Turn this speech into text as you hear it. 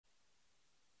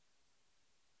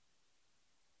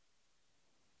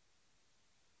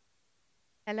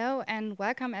Hello and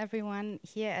welcome everyone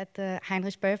here at the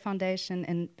Heinrich-Böll Foundation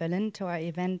in Berlin to our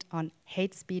event on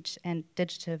hate speech and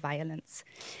digital violence.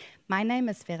 My name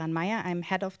is Veran Meyer. I'm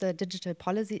head of the Digital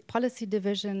Policy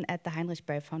Division at the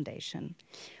Heinrich-Böll Foundation.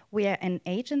 We are an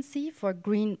agency for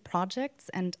green projects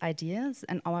and ideas,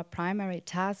 and our primary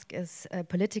task is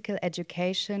political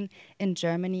education in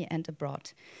Germany and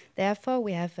abroad. Therefore,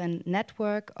 we have a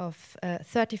network of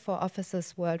 34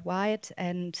 offices worldwide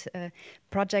and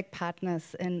project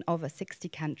partners in over 60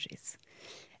 countries.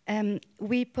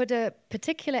 We put a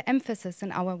particular emphasis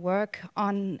in our work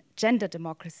on gender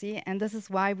democracy, and this is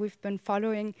why we've been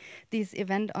following this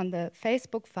event on the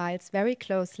Facebook files very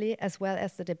closely, as well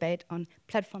as the debate on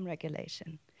platform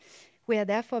regulation. We are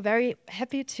therefore very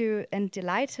happy and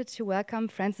delighted to welcome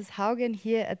Frances Haugen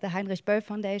here at the Heinrich-Böll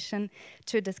Foundation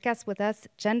to discuss with us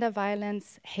gender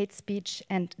violence, hate speech,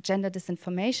 and gender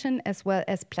disinformation, as well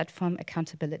as platform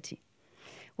accountability.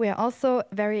 We are also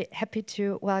very happy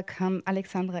to welcome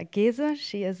Alexandra Gese.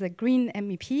 She is a Green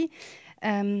MEP,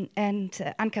 and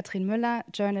Ann-Kathrin Müller,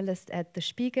 journalist at The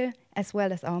Spiegel, as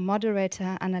well as our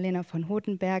moderator, Annalena von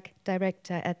Hotenberg,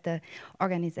 director at the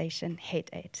organization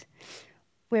Hate Aid.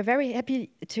 We're very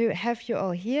happy to have you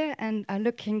all here and are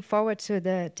looking forward to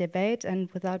the debate. And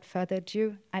without further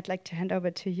ado, I'd like to hand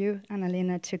over to you,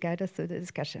 Annalena, to guide us through the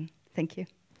discussion. Thank you.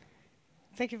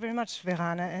 Thank you very much,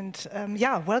 Verana,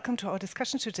 and welcome to our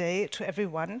discussion today to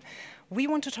everyone. We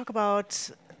want to talk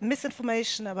about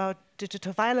misinformation, about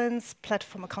digital violence,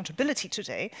 platform accountability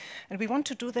today, and we want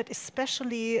to do that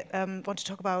especially, want to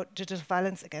talk about digital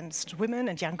violence against women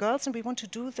and young girls, and we want to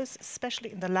do this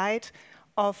especially in the light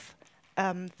of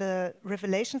the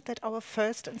revelations that our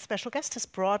first and special guest has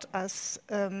brought us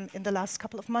in the last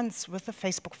couple of months with the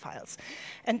Facebook files.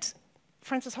 And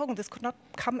Frances Haugen, this could not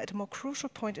come at a more crucial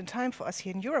point in time for us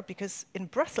here in Europe, because in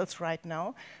Brussels right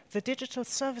now, the Digital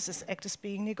Services Act is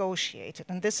being negotiated.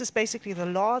 And this is basically the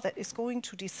law that is going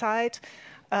to decide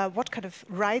what kind of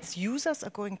rights users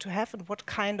are going to have and what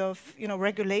kind of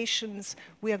regulations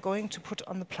we are going to put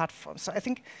on the platform. So I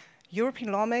think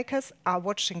European lawmakers are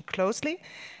watching closely.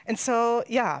 And so,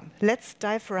 let's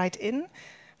dive right in.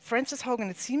 Frances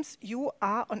Haugen, it seems you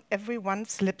are on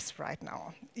everyone's lips right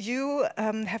now. You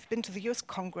have been to the US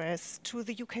Congress, to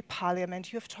the UK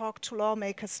Parliament. You have talked to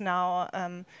lawmakers now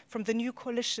from the new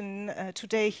coalition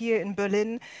today here in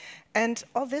Berlin. And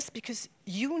all this because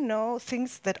you know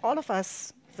things that all of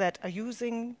us that are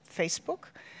using Facebook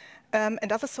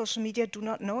and other social media do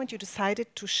not know, and you decided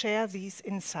to share these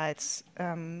insights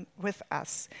with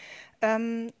us.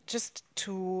 Just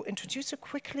to introduce you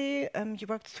quickly, you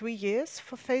worked 3 years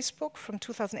for Facebook from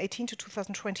 2018 to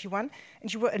 2021,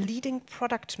 and you were a leading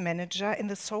product manager in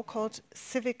the so-called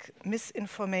civic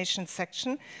misinformation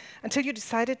section until you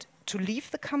decided to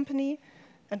leave the company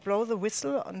and blow the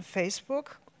whistle on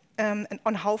Facebook and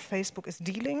on how Facebook is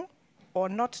dealing or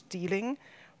not dealing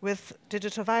with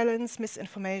digital violence,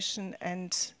 misinformation,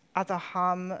 and other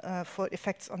harmful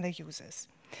effects on their users.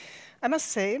 I must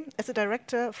say, as a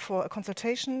director for a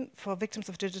consultation for victims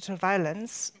of digital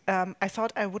violence, I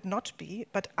thought I would not be,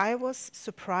 but I was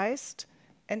surprised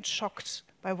and shocked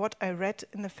by what I read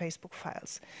in the Facebook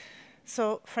files.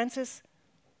 So, Frances,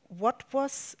 what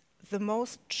was the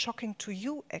most shocking to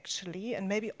you, actually, and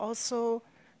maybe also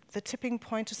the tipping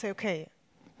point to say, okay,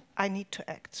 I need to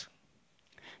act?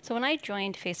 So when I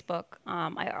joined Facebook,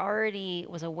 I already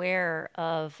was aware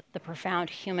of the profound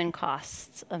human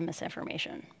costs of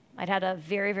misinformation. I'd had a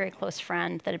very, very close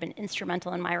friend that had been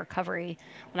instrumental in my recovery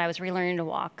when I was relearning to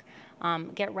walk,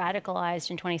 get radicalized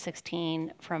in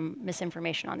 2016 from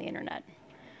misinformation on the internet.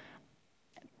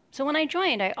 So when I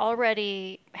joined, I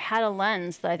already had a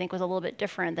lens that I think was a little bit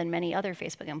different than many other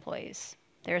Facebook employees.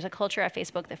 There's a culture at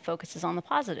Facebook that focuses on the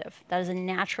positive. That is a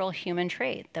natural human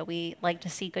trait, that we like to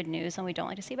see good news and we don't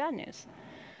like to see bad news.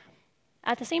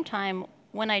 At the same time,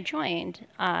 when I joined,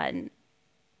 I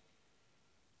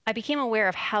became aware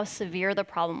of how severe the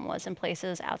problem was in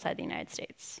places outside the United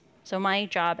States. So my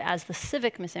job as the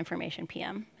civic misinformation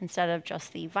PM, instead of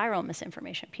just the viral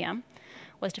misinformation PM,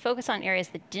 was to focus on areas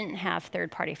that didn't have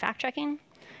third-party fact-checking,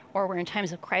 or were in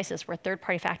times of crisis where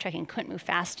third-party fact-checking couldn't move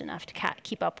fast enough to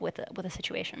keep up with a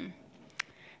situation.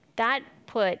 That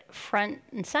put front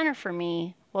and center for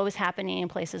me what was happening in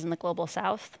places in the global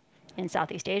south, in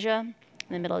Southeast Asia,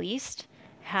 in the Middle East,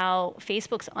 how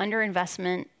Facebook's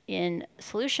underinvestment in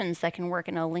solutions that can work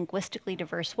in a linguistically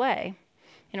diverse way,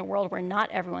 in a world where not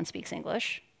everyone speaks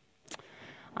English,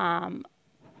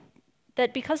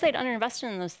 that because they'd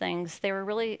underinvested in those things, they were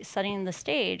really setting the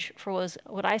stage for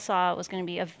what I saw was going to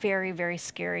be a very, very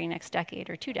scary next decade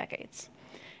or 2 decades.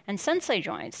 And since I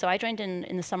joined, so I joined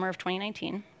in the summer of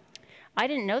 2019, I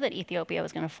didn't know that Ethiopia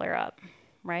was going to flare up,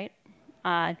 right?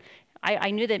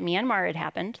 I knew that Myanmar had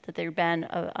happened, that there had been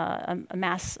a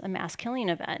mass killing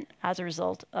event as a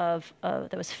result of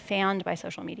that was fanned by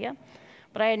social media,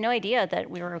 but I had no idea that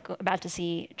we were about to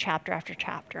see chapter after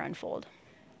chapter unfold.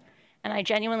 And I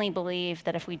genuinely believe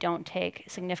that if we don't take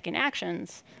significant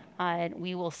actions,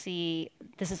 we will see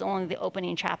this is only the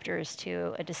opening chapters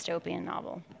to a dystopian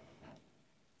novel.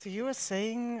 So you were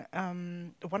saying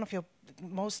one of your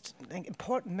most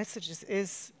important messages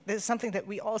is there's something that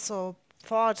we also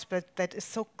thought, but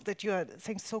that you are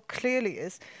saying so clearly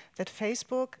is that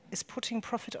Facebook is putting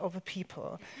profit over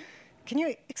people. Can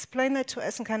you explain that to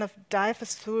us and kind of dive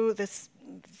us through this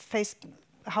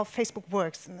how Facebook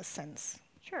works in this sense?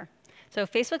 Sure. So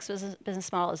Facebook's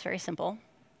business model is very simple.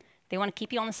 They want to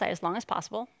keep you on the site as long as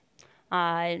possible.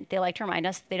 They like to remind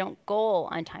us they don't goal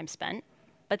on time spent,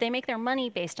 but they make their money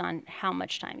based on how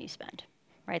much time you spend,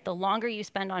 right? The longer you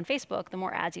spend on Facebook, the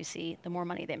more ads you see, the more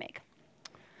money they make.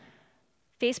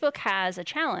 Facebook has a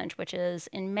challenge, which is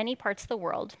in many parts of the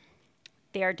world,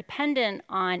 they are dependent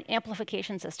on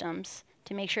amplification systems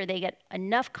to make sure they get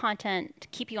enough content to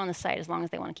keep you on the site as long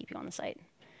as they want to keep you on the site.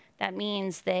 That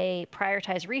means they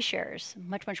prioritize reshares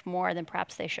much, much more than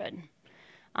perhaps they should.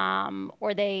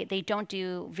 Or they don't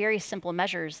do very simple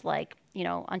measures like,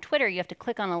 on Twitter, you have to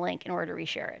click on a link in order to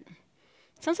reshare it.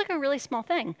 It sounds like a really small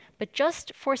thing, but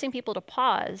just forcing people to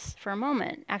pause for a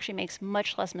moment actually makes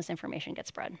much less misinformation get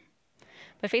spread.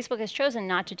 But Facebook has chosen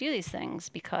not to do these things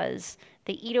because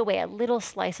they eat away at little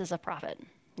slices of profit.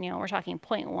 We're talking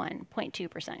 0.1%,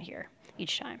 0.2% here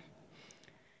each time.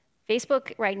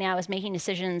 Facebook right now is making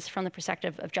decisions from the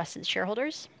perspective of just its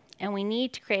shareholders, and we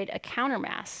need to create a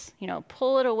countermass,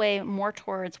 pull it away more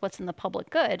towards what's in the public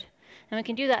good, and we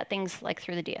can do that things like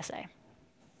through the DSA.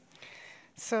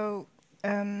 So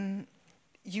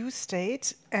you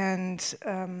state, and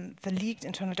the leaked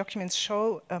internal documents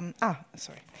show,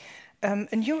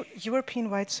 a new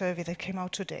European-wide survey that came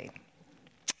out today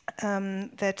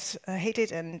that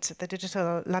Hate and the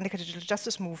Landecker Digital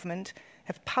Justice Movement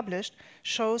have published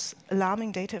shows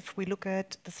alarming data if we look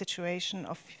at the situation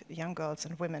of young girls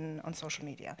and women on social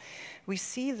media. We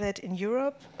see that in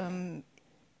Europe,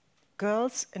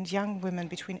 girls and young women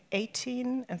between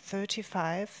 18 and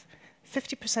 35,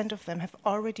 50% of them have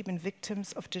already been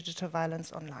victims of digital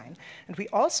violence online. And we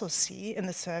also see in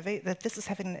the survey that this is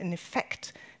having an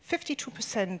effect.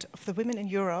 52% of the women in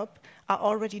Europe are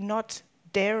already not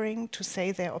daring to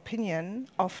say their opinion,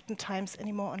 oftentimes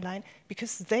anymore online,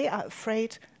 because they are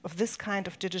afraid of this kind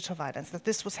of digital violence, that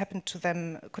this could happen to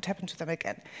them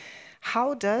again.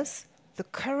 How does the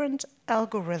current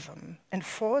algorithm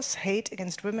enforce hate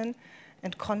against women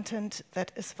and content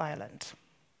that is violent?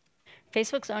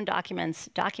 Facebook's own documents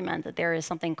document that there is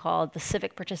something called the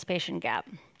civic participation gap,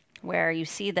 where you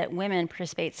see that women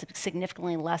participate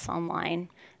significantly less online,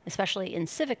 especially in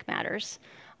civic matters,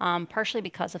 partially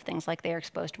because of things like they are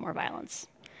exposed to more violence.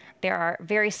 There are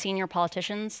very senior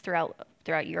politicians throughout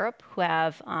Europe who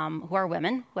are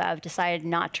women who have decided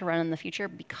not to run in the future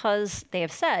because they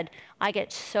have said, I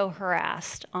get so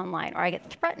harassed online or I get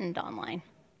threatened online.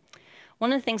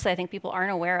 One of the things that I think people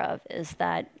aren't aware of is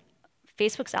that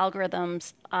Facebook's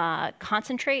algorithms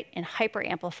concentrate and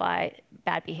hyper-amplify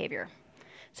bad behavior.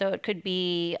 So it could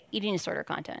be eating disorder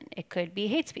content. It could be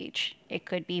hate speech. It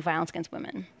could be violence against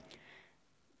women.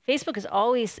 Facebook is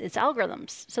always its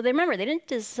algorithms. So remember, they didn't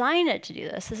design it to do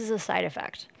this. This is a side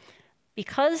effect.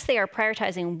 Because they are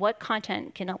prioritizing what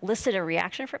content can elicit a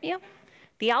reaction from you,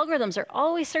 the algorithms are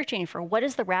always searching for what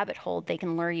is the rabbit hole they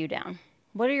can lure you down.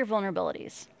 What are your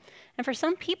vulnerabilities? And for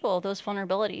some people, those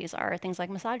vulnerabilities are things like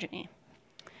misogyny.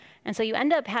 And so you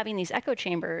end up having these echo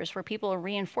chambers where people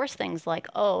reinforce things like,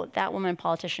 oh, that woman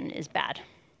politician is bad.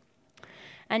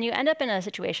 And you end up in a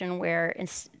situation where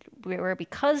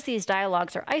because these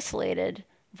dialogues are isolated,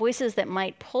 voices that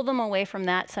might pull them away from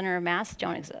that center of mass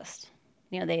don't exist.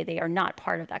 They are not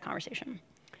part of that conversation.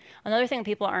 Another thing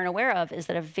people aren't aware of is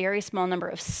that a very small number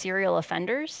of serial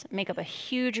offenders make up a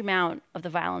huge amount of the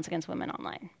violence against women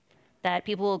online. That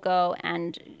people will go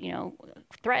and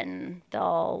threaten,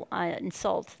 they'll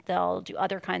insult, they'll do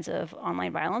other kinds of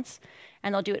online violence,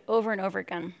 and they'll do it over and over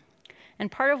again.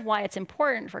 And part of why it's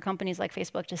important for companies like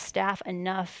Facebook to staff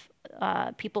enough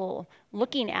people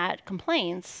looking at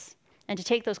complaints and to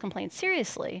take those complaints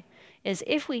seriously is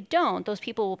if we don't, those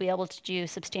people will be able to do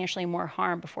substantially more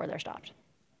harm before they're stopped.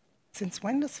 Since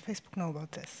when does Facebook know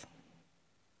about this?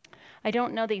 I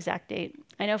don't know the exact date.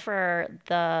 I know for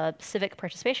the civic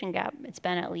participation gap, it's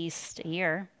been at least a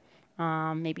year,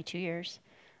 maybe 2 years,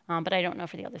 but I don't know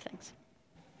for the other things.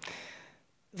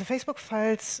 The Facebook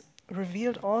files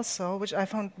revealed also, which I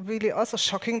found really also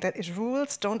shocking, that its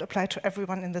rules don't apply to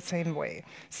everyone in the same way.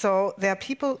 So there are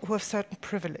people who have certain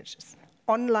privileges,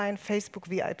 online Facebook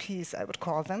VIPs, I would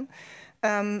call them,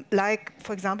 like,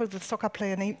 for example, the soccer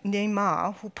player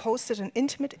Neymar, who posted an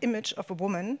intimate image of a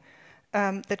woman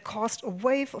that caused a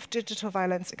wave of digital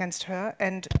violence against her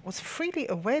and was freely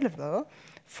available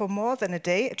for more than a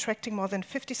day, attracting more than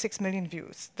 56 million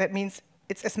views. That means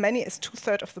it's as many as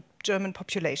 2/3 of the German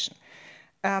population.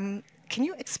 Can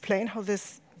you explain how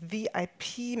this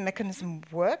VIP mechanism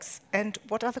works and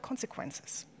what are the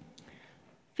consequences?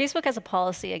 Facebook has a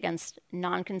policy against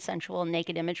non-consensual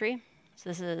naked imagery. So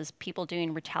this is people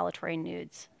doing retaliatory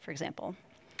nudes, for example.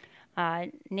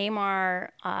 Neymar,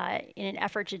 in an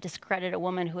effort to discredit a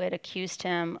woman who had accused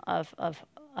him of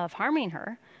harming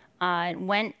her,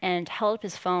 went and held up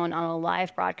his phone on a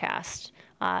live broadcast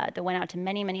that went out to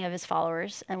many, many of his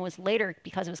followers, and was later,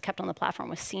 because it was kept on the platform,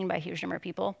 was seen by a huge number of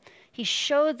people. He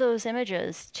showed those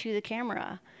images to the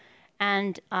camera,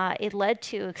 and it led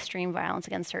to extreme violence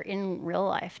against her in real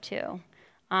life, too.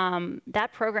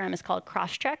 That program is called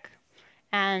Crosscheck,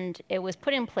 and it was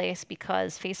put in place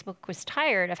because Facebook was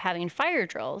tired of having fire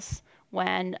drills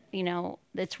when,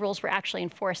 its rules were actually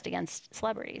enforced against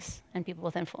celebrities and people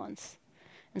with influence.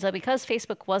 And so because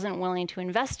Facebook wasn't willing to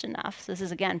invest enough, so this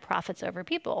is, again, profits over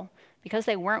people, because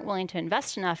they weren't willing to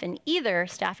invest enough in either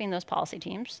staffing those policy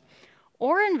teams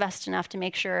or invest enough to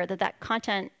make sure that that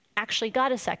content actually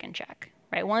got a second check,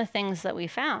 right? One of the things that we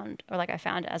found, or like I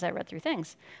found as I read through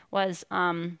things, was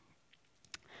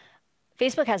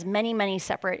Facebook has many, many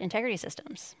separate integrity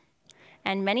systems.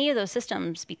 And many of those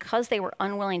systems, because they were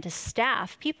unwilling to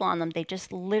staff people on them, they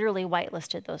just literally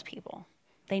whitelisted those people.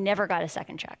 They never got a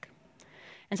second check.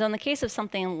 And so in the case of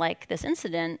something like this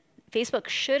incident, Facebook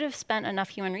should have spent enough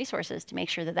human resources to make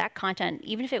sure that that content,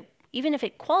 even if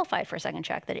it qualified for a second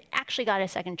check, that it actually got a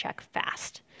second check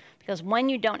fast. Because when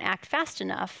you don't act fast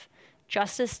enough,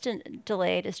 justice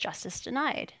delayed is justice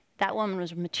denied. That woman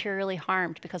was materially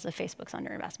harmed because of Facebook's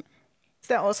underinvestment. Is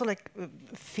there also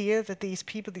fear that these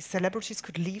people, these celebrities,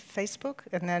 could leave Facebook,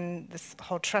 and then this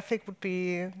whole traffic would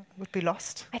be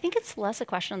lost? I think it's less a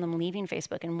question of them leaving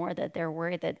Facebook and more that they're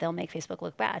worried that they'll make Facebook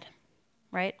look bad,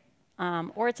 right?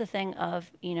 Or it's a thing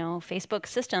of, Facebook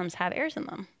systems have errors in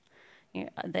them.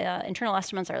 The internal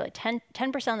estimates are like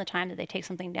 10% of the time that they take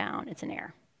something down, it's an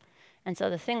error. And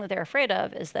so the thing that they're afraid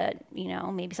of is that,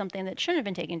 maybe something that shouldn't have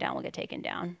been taken down will get taken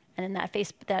down. And then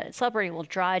that celebrity will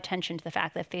draw attention to the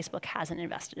fact that Facebook hasn't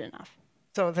invested enough.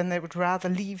 So then they would rather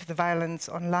leave the violence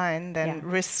online than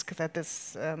risk that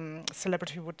this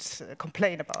celebrity would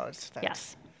complain about that.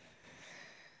 Yes.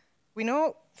 We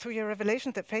know through your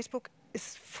revelation that Facebook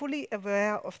is fully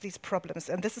aware of these problems.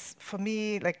 And this is, for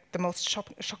me, the most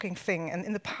shocking thing. And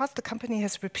in the past, the company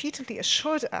has repeatedly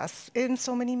assured us in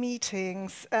so many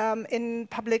meetings, in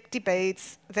public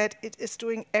debates, that it is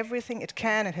doing everything it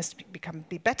can. It has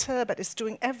be better, but it's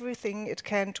doing everything it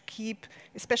can to keep,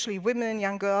 especially women,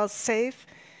 young girls, safe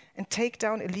and take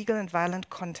down illegal and violent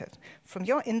content. From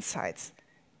your insights,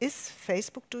 is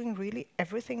Facebook doing really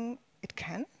everything it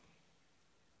can?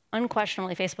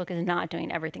 Unquestionably, Facebook is not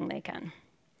doing everything they can.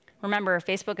 Remember,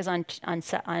 Facebook is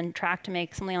on track to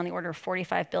make something on the order of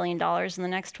 $45 billion in the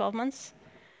next 12 months.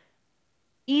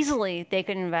 Easily, they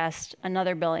could invest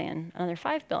another billion, another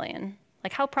 $5 billion.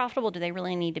 How profitable do they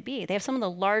really need to be? They have some of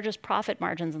the largest profit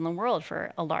margins in the world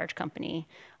for a large company.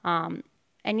 And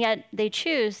yet, they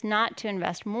choose not to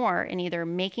invest more in either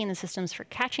making the systems for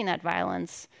catching that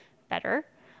violence better,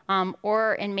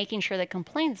 or in making sure that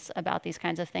complaints about these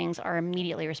kinds of things are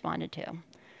immediately responded to.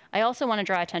 I also want to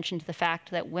draw attention to the fact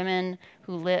that women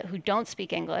who don't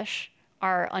speak English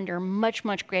are under much,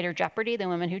 much greater jeopardy than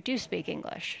women who do speak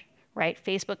English, right?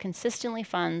 Facebook consistently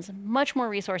funds much more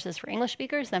resources for English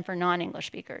speakers than for non-English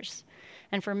speakers.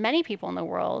 And for many people in the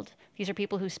world, these are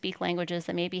people who speak languages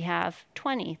that maybe have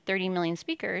 20, 30 million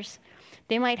speakers.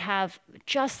 They might have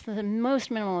just the most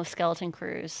minimal of skeleton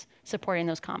crews supporting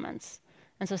those comments.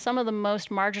 And so some of the most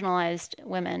marginalized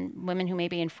women who may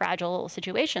be in fragile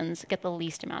situations, get the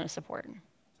least amount of support.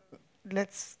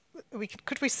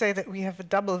 Could we say that we have a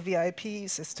double VIP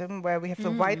system where we have the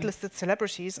whitelisted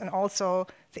celebrities and also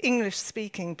the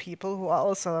English-speaking people who are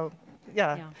also,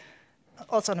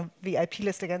 also on a VIP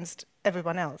list against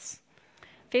everyone else?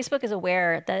 Facebook is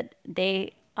aware that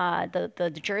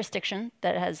the jurisdiction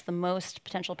that has the most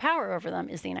potential power over them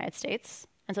is the United States.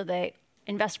 And so they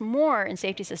invest more in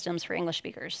safety systems for English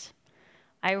speakers.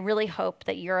 I really hope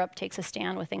that Europe takes a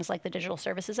stand with things like the Digital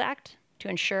Services Act to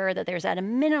ensure that there's at a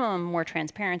minimum more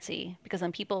transparency, because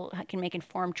then people can make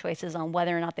informed choices on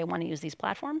whether or not they want to use these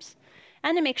platforms.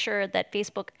 and to make sure that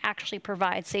Facebook actually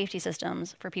provides safety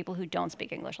systems for people who don't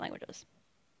speak English languages.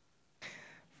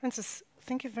 Frances,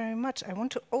 thank you very much. I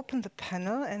want to open the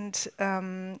panel and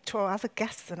to our other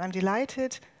guests, and I'm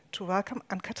delighted to welcome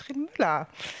Ann-Kathrin Müller,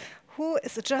 who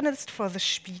is a journalist for the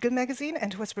Spiegel magazine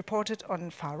and who has reported on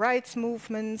far rights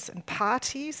movements and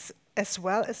parties, as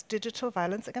well as digital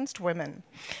violence against women.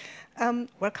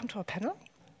 Welcome to our panel.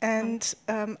 And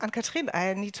Ann-Kathrin,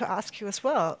 I need to ask you as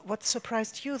well, what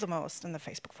surprised you the most in the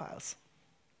Facebook files?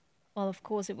 Well, of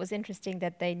course, it was interesting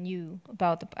that they knew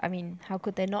about I mean, how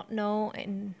could they not know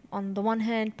on the one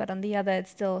hand, but on the other,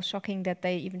 it's still shocking that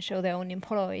they even show their own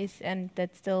employees and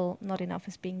that still not enough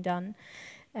is being done.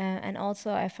 And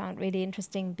also I found really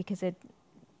interesting because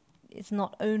it's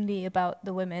not only about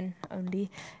the women only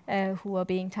who are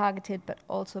being targeted, but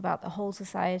also about the whole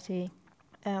society,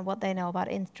 what they know about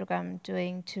Instagram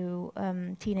doing to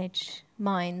teenage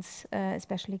minds,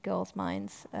 especially girls'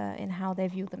 minds, in how they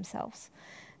view themselves.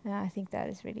 I think that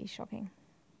is really shocking.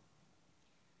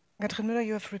 Katrin Müller,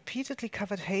 you have repeatedly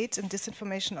covered hate and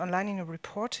disinformation online in your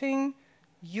reporting.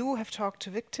 You have talked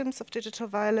to victims of digital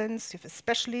violence. You've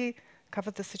especially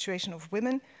covered the situation of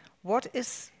women. What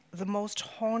is the most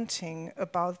haunting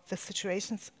about the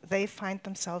situations they find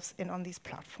themselves in on these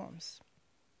platforms?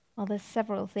 Well, there's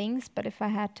several things, but if I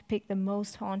had to pick the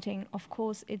most haunting, of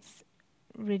course, it's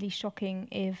really shocking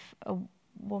if a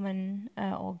woman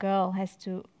or girl has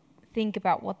to think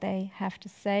about what they have to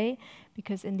say,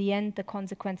 because in the end the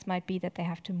consequence might be that they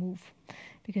have to move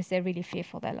because they really fear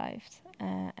for their lives.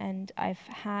 And I've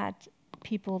had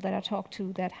people that I talked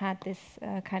to that had this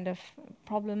kind of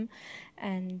problem,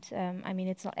 and I mean,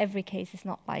 it's not every case is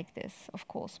not like this, of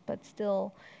course, but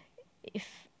still,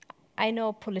 if I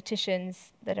know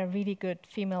politicians that are really good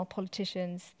female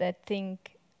politicians that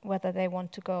think whether they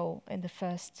want to go in the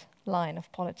first line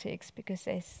of politics because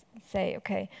they say,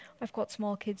 okay, I've got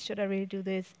small kids, should I really do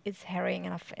this? It's harrowing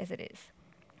enough as it is.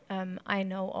 I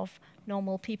know of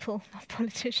normal people, not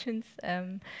politicians,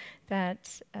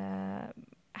 that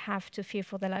have to fear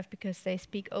for their life because they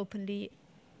speak openly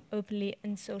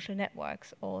in social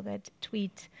networks or that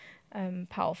tweet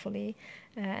powerfully,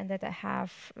 and that they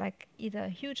have like either a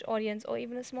huge audience or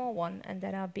even a small one, and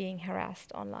that are being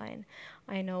harassed online.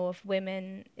 I know of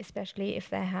women, especially if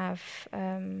they have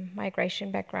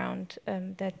migration background,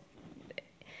 that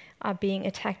are being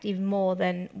attacked even more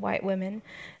than white women.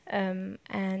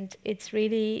 And it's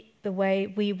really the way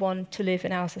we want to live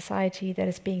in our society that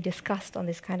is being discussed on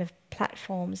this kind of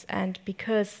platforms. And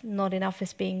because not enough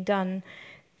is being done,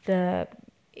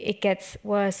 it gets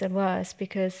worse and worse,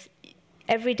 because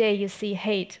every day you see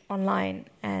hate online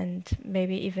and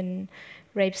maybe even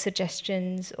rape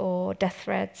suggestions or death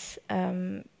threats.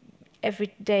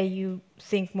 Every day you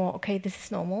think more, okay, this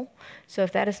is normal. So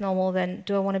if that is normal, then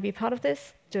do I want to be part of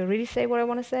this? Do I really say what I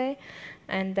want to say?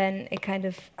 And then it kind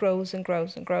of grows and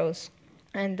grows and grows.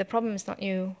 And the problem is not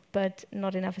new, but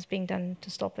not enough is being done to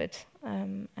stop it.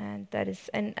 And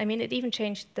I mean, it even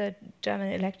changed the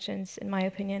German elections, in my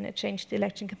opinion. It changed the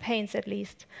election campaigns, at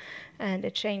least. And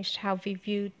it changed how we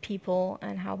viewed people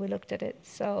and how we looked at it.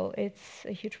 So it's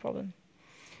a huge problem.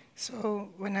 So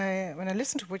when I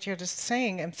listen to what you're just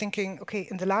saying, I'm thinking, okay,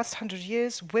 in the last 100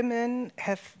 years, women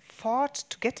have fought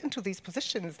to get into these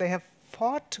positions. They have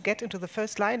fought to get into the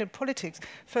first line in politics,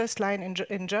 first line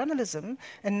in journalism,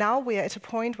 and now we are at a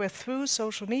point where through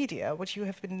social media, what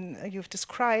you've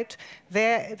described,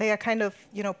 they are kind of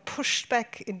pushed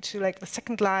back into like the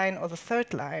second line or the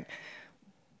third line.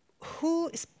 Who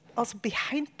is also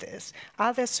behind this?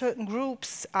 Are there certain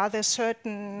groups? Are there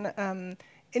certain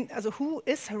who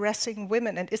is harassing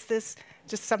women, and is this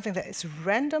just something that is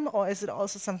random, or is it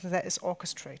also something that is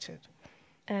orchestrated?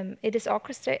 It is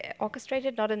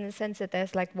orchestrated, not in the sense that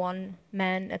there's like one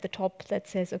man at the top that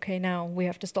says, okay, now we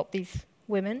have to stop these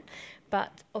women.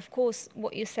 But of course,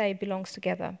 what you say belongs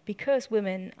together, because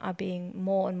women are being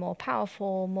more and more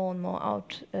powerful, more and more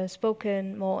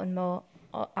outspoken, more and more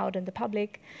out in the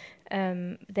public.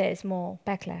 There is more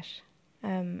backlash.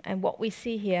 And what we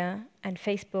see here, and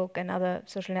Facebook and other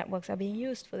social networks are being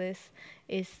used for this,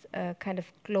 is a kind of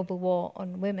global war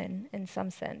on women in some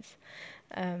sense.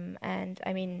 And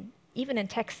I mean, even in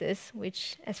Texas,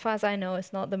 which as far as I know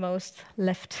is not the most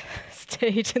left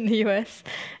state in the US,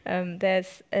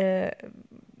 there's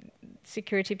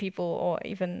security people or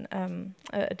even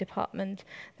a department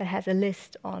that has a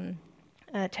list on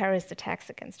terrorist attacks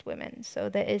against women. So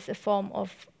there is a form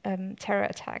of terror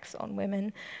attacks on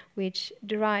women, which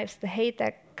derives the hate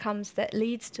that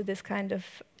leads to this kind of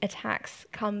attacks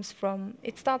comes from,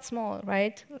 it starts small,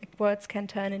 right? Like words can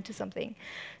turn into something.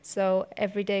 So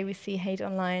every day we see hate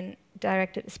online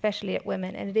directed especially at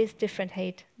women, and it is different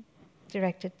hate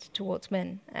directed towards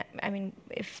men. I mean,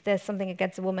 if there's something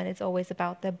against a woman, it's always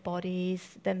about their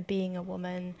bodies, them being a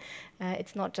woman.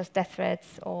 It's not just death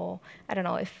threats, or I don't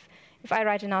know, if I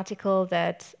write an article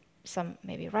that some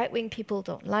maybe right-wing people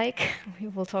don't like, we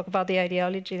will talk about the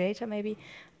ideology later maybe,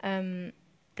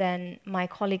 then my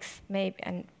colleagues may,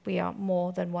 and we are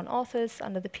more than one authors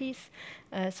under the piece,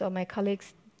 so my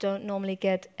colleagues don't normally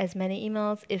get as many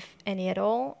emails, if any at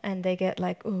all, and they get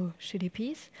like, oh, shitty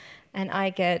piece, and I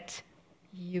get,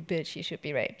 you bitch, you should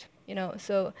be raped. You know,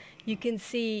 so you can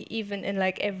see even in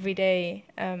like everyday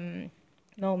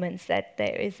moments that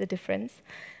there is a difference.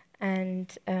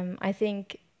 And I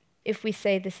think if we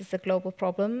say this is a global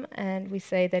problem, and we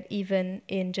say that even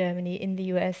in Germany, in the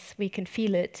US, we can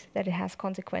feel it, that it has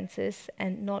consequences,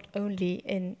 and not only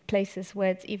in places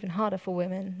where it's even harder for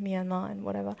women, Myanmar and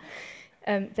whatever,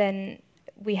 then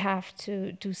we have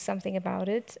to do something about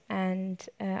it. And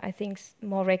I think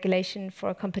more regulation for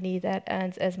a company that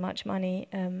earns as much money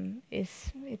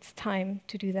it's time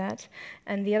to do that.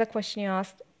 And the other question you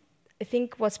asked, I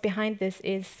think what's behind this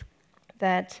is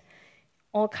that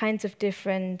all kinds of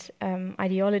different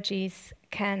ideologies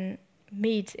can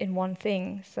meet in one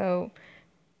thing. So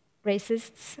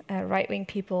racists, right-wing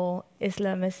people,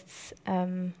 Islamists,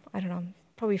 I don't know,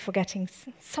 probably forgetting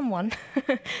someone,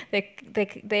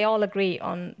 they all agree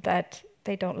on that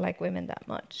they don't like women that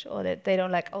much, or that they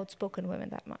don't like outspoken women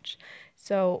that much.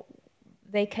 So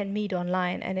they can meet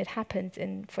online, and it happens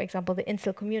in, for example, the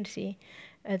incel community,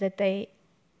 that they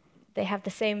have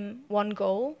the same one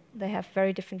goal. They have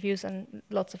very different views on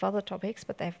lots of other topics,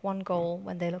 but they have one goal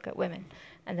when they look at women,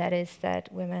 and that is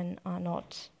that women are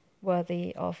not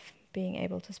worthy of being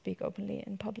able to speak openly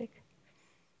in public.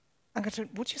 Agatha,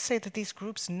 would you say that these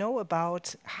groups know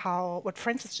about what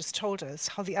Frances just told us,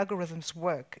 how the algorithms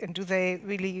work, and do they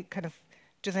really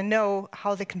do they know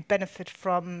how they can benefit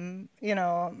from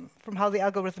how the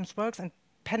algorithms works and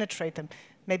penetrate them?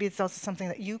 Maybe it's also something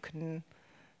that you can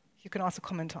also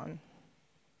comment on.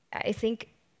 I think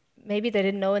maybe they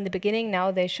didn't know in the beginning.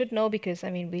 Now they should know, because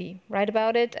I mean, we write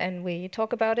about it and we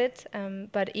talk about it.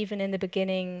 But even in the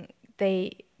beginning,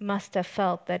 they must have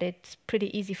felt that it's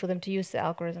pretty easy for them to use the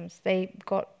algorithms. They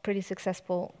got pretty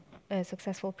successful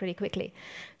pretty quickly.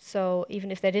 So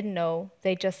even if they didn't know,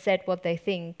 they just said what they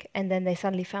think, and then they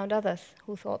suddenly found others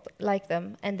who thought like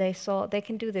them, and they saw they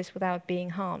can do this without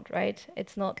being harmed, right?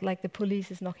 It's not like the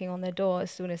police is knocking on their door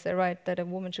as soon as they write that a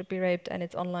woman should be raped and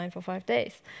it's online for 5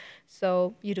 days.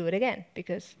 So you do it again,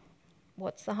 because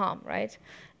what's the harm, right?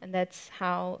 And that's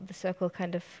how the circle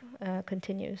kind of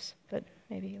continues. But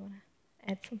maybe you want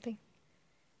to add something?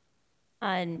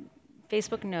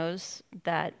 Facebook knows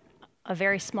that a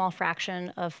very small fraction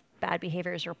of bad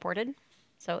behavior is reported.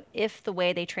 So if the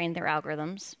way they train their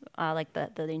algorithms, like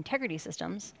the integrity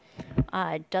systems,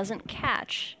 doesn't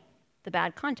catch the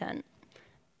bad content,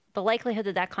 the likelihood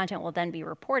that that content will then be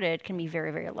reported can be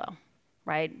very, very low,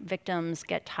 right? Victims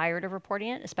get tired of reporting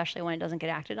it, especially when it doesn't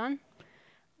get acted on.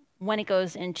 When it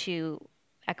goes into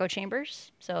echo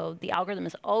chambers, so the algorithm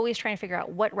is always trying to figure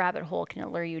out what rabbit hole can it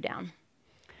lure you down.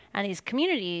 And these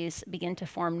communities begin to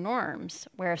form norms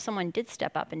where if someone did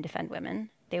step up and defend women,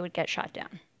 they would get shot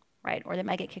down, right? Or they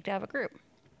might get kicked out of a group.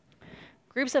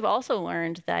 Groups have also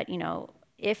learned that,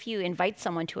 if you invite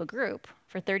someone to a group,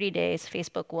 for 30 days,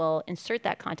 Facebook will insert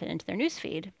that content into their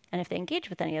newsfeed. And if they engage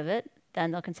with any of it,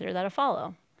 then they'll consider that a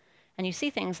follow. And you see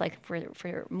things like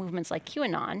for movements like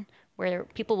QAnon, where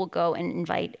people will go and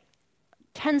invite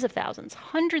tens of thousands,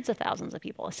 hundreds of thousands of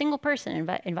people. A single person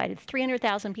invited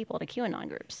 300,000 people to QAnon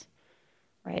groups,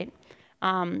 right?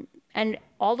 And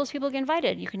all those people get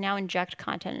invited. You can now inject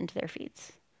content into their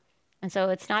feeds. And so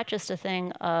it's not just a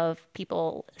thing of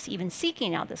people even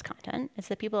seeking out this content. It's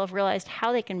that people have realized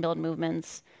how they can build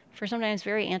movements for sometimes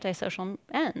very antisocial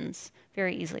ends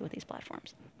very easily with these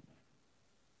platforms.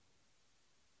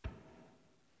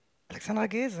 Alexandra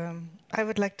Gese, I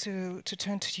would like to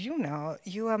turn to you now.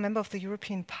 You are a member of the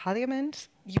European Parliament.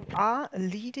 You are a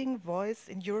leading voice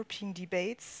in European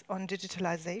debates on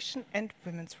digitalization and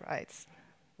women's rights.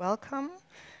 Welcome.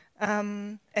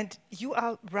 And you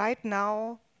are right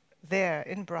now there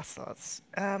in Brussels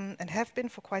and have been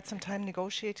for quite some time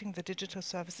negotiating the Digital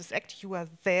Services Act. You are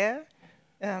there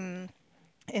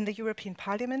in the European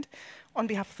Parliament on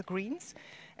behalf of the Greens.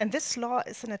 And this law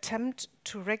is an attempt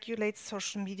to regulate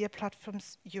social media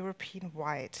platforms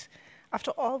European-wide. After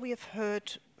all we have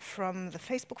heard from the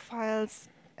Facebook files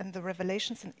and the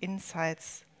revelations and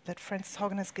insights that Frances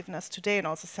Haugen has given us today, and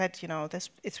also said,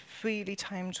 it's really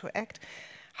time to act,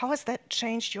 how has that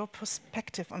changed your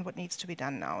perspective on what needs to be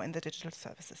done now in the Digital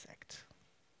Services Act?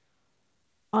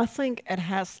 I think it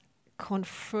has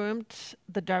confirmed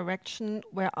the direction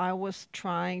where I was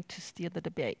trying to steer the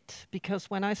debate. Because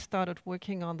when I started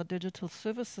working on the Digital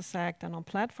Services Act and on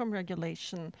platform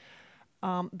regulation,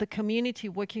 the community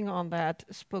working on that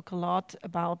spoke a lot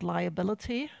about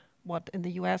liability, what in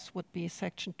the US would be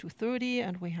Section 230,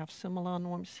 and we have similar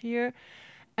norms here.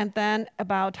 And then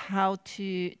about how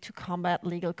to combat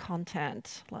legal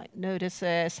content, like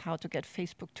notices, how to get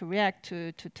Facebook to react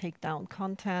to take down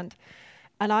content.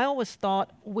 And I always thought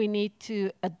we need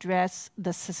to address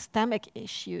the systemic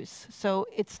issues. So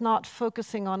it's not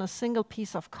focusing on a single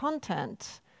piece of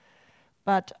content,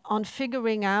 but on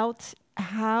figuring out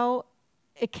how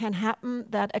it can happen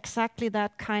that exactly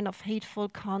that kind of hateful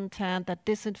content, that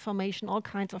disinformation, all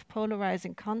kinds of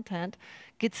polarizing content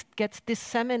gets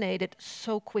disseminated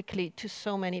so quickly to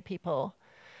so many people.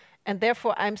 And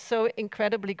therefore, I'm so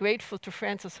incredibly grateful to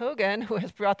Frances Haugen, who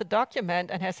has brought the document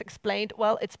and has explained,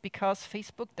 well, it's because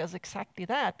Facebook does exactly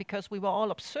that, because we were all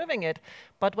observing it.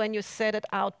 But when you said it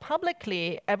out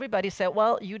publicly, everybody said,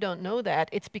 well, you don't know that.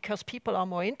 It's because people are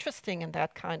more interested in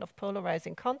that kind of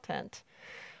polarizing content,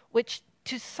 which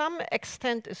to some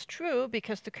extent is true,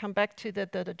 because to come back to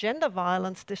the gender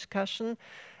violence discussion,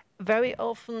 very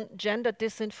often gender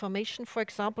disinformation, for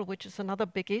example, which is another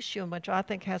big issue, which I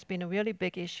think has been a really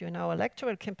big issue in our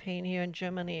electoral campaign here in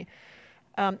Germany,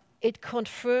 it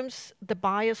confirms the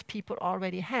bias people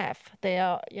already have. They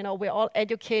are, we're all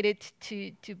educated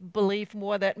to believe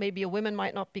more that maybe a woman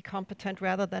might not be competent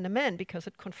rather than a man, because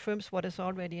it confirms what is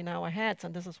already in our heads,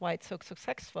 and this is why it's so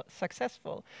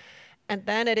successful. And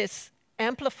then it is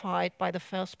amplified by the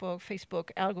Facebook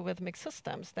algorithmic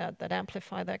systems that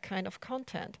amplify that kind of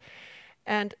content.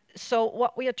 And so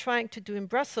what we are trying to do in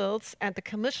Brussels, and the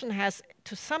Commission has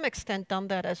to some extent done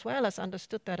that as well, has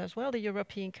understood that as well, the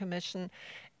European Commission,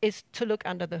 is to look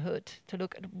under the hood, to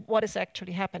look at what is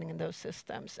actually happening in those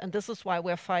systems. And this is why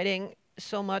we're fighting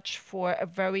so much for a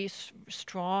very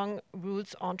strong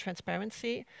rules on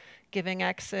transparency, giving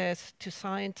access to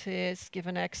scientists,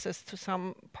 giving access to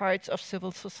some parts of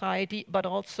civil society, but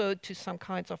also to some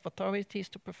kinds of authorities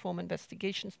to perform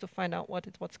investigations to find out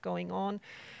what's going on.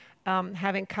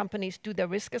 Having companies do their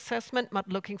risk assessment, but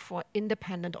looking for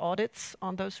independent audits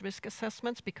on those risk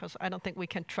assessments, because I don't think we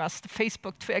can trust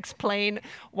Facebook to explain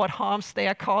what harms they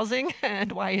are causing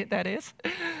and why that is.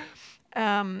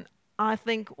 I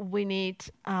think we need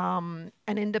an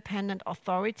independent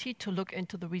authority to look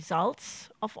into the results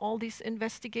of all these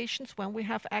investigations when we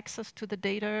have access to the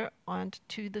data and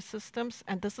to the systems,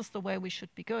 and this is the way we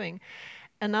should be going.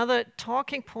 Another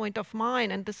talking point of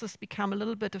mine, and this has become a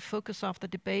little bit a focus of the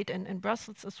debate in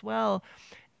Brussels as well,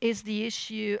 is the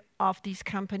issue of these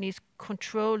companies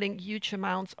controlling huge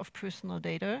amounts of personal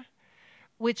data,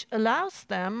 which allows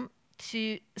them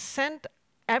to send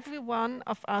every one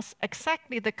of us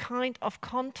exactly the kind of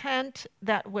content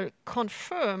that will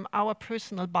confirm our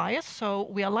personal bias, so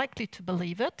we are likely to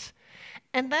believe it,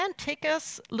 and then take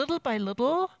us little by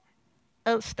little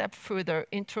a step further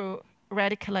into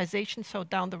radicalization, so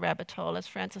down the rabbit hole, as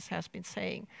Frances has been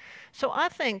saying. So I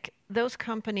think those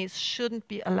companies shouldn't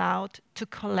be allowed to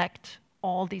collect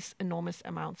all these enormous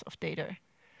amounts of data.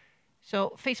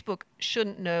 So Facebook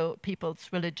shouldn't know people's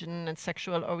religion and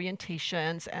sexual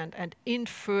orientations and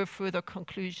infer further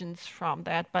conclusions from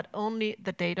that, but only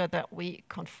the data that we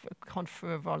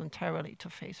confer voluntarily to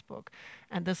Facebook.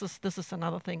 And this is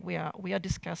another thing we are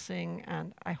discussing,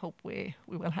 and I hope we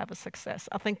will have a success.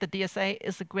 I think the DSA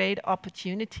is a great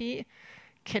opportunity,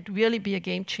 could really be a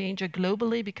game changer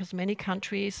globally, because many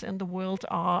countries in the world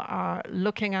are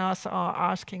looking at us, are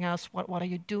asking us, what are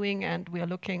you doing? And we are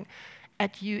looking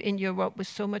at you in Europe with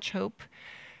so much hope.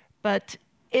 But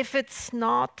if it's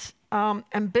not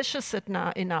ambitious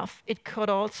enough, it could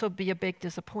also be a big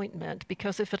disappointment,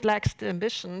 because if it lacks the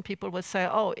ambition, people will say,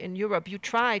 oh, in Europe you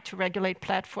try to regulate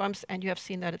platforms and you have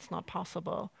seen that it's not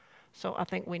possible. So I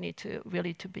think we need to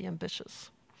really be ambitious.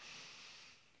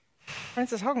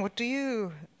 Frances Haugen, what do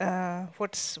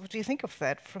you think of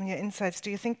that from your insights? Do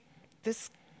you think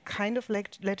this kind of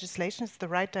legislation is the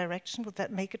right direction? Would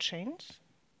that make a change?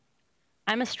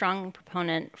 I'm a strong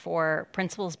proponent for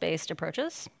principles-based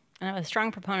approaches, and I'm a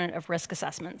strong proponent of risk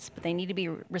assessments, but they need to be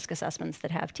risk assessments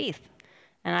that have teeth.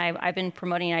 And I've been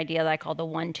promoting an idea that I call the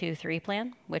 1, 2, 3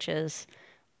 plan, which is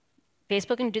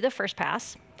Facebook can do the first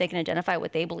pass. They can identify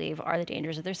what they believe are the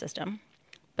dangers of their system.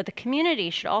 But the community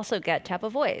should also get to have a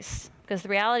voice, because the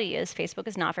reality is Facebook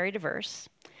is not very diverse.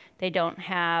 They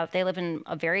live in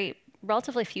a very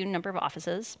relatively few number of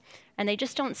offices, and they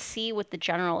just don't see what the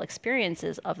general experience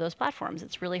is of those platforms.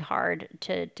 It's really hard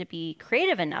to be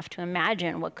creative enough to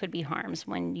imagine what could be harms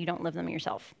when you don't live them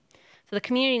yourself. So the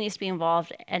community needs to be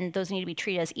involved, and those need to be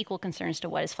treated as equal concerns to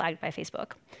what is flagged by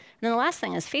Facebook. And then the last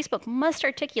thing is Facebook must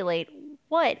articulate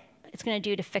what it's going to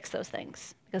do to fix those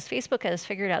things, because Facebook has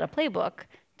figured out a playbook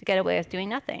to get away with doing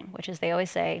nothing, which is they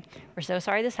always say, we're so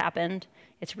sorry this happened,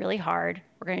 it's really hard,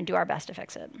 we're going to do our best to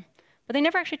fix it. But they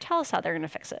never actually tell us how they're going to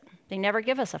fix it. They never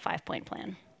give us a 5-point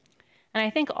plan. And I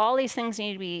think all these things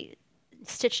need to be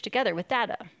stitched together with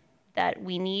data, that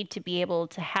we need to be able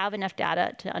to have enough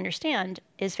data to understand,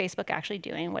 is Facebook actually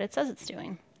doing what it says it's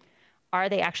doing? Are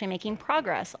they actually making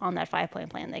progress on that 5-point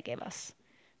plan they gave us?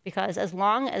 Because as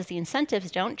long as the incentives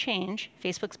don't change,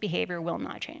 Facebook's behavior will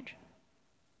not change.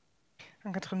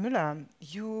 Ann-Kathrin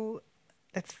Müller,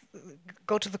 let's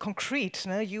go to the concrete.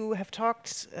 No? You have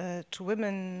talked to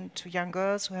women, to young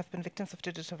girls who have been victims of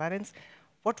digital violence.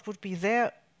 What would be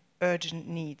their urgent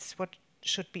needs? What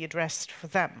should be addressed for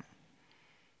them?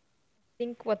 I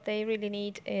think what they really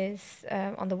need is,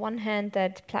 on the one hand,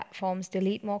 that platforms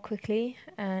delete more quickly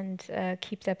and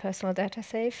keep their personal data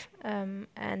safe.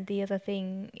 And the other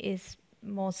thing is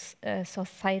more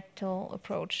societal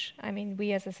approach. I mean,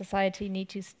 we as a society need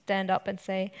to stand up and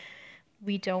say,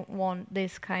 we don't want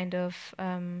this kind of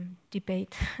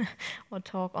debate or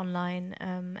talk online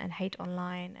and hate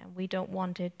online. And we don't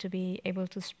want it to be able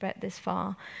to spread this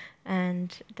far.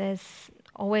 And there's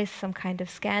always some kind of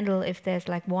scandal if there's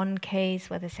like one case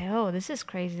where they say, oh, this is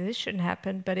crazy, this shouldn't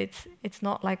happen. But it's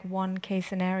not like one case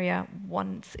scenario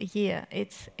once a year.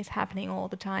 It's happening all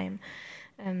the time.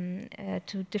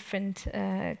 To different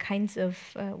kinds of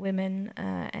women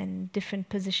and different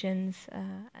positions.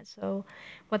 So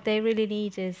what they really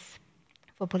need is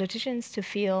for politicians to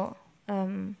feel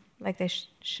like they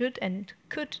should and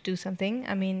could do something.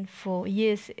 I mean, for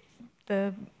years,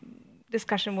 the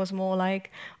discussion was more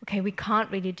like, okay, we can't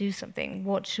really do something.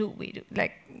 What should we do?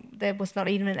 Like, there was not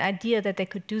even an idea that they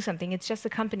could do something. It's just a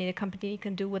company. The company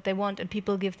can do what they want, and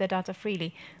people give their data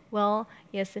freely. Well,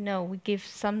 yes and no. We give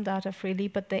some data freely,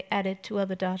 but they added to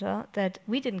other data that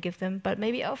we didn't give them, but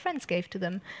maybe our friends gave to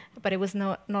them. But it was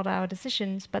not our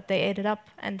decisions, but they ate it up,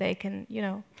 and they can,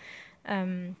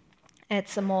 add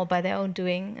some more by their own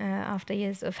doing after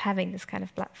years of having this kind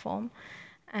of platform.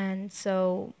 And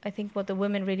so I think what the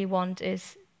women really want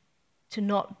is to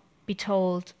not be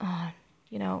told, oh,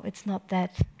 it's not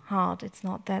that hard, it's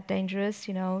not that dangerous,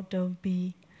 don't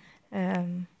be,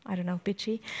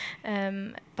 bitchy.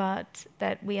 But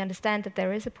that we understand that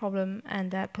there is a problem, and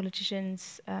that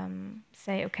politicians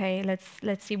say, okay,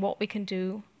 let's see what we can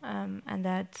do, and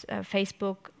that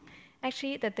Facebook,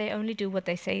 actually, that they only do what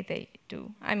they say they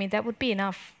do. I mean, that would be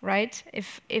enough, right?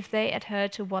 If they adhere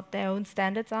to what their own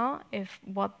standards are, if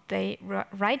what they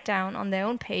write down on their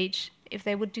own page, if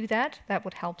they would do that, that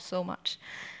would help so much.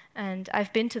 And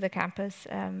I've been to the campus,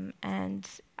 and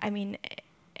I mean,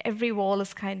 every wall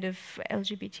is kind of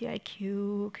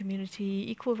LGBTIQ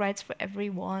community, equal rights for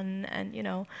everyone, and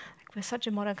like we're such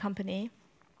a modern company.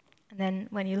 And then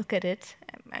when you look at it,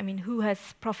 I mean, who has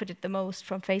profited the most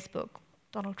from Facebook?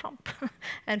 Donald Trump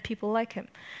and people like him.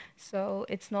 So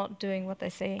it's not doing what they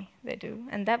say they do.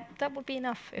 And that would be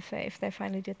enough if they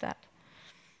finally did that.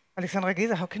 Alexandra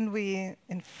Gese, how can we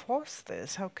enforce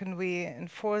this? How can we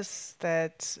enforce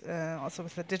that, also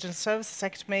with the Digital Services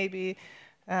Act maybe,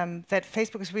 that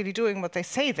Facebook is really doing what they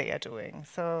say they are doing?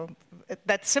 So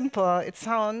that's simple, it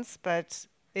sounds, but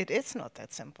it is not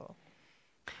that simple.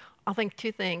 I think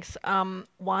two things.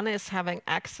 One is having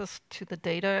access to the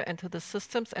data and to the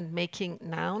systems and making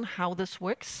known how this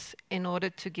works in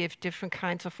order to give different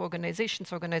kinds of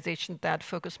organizations that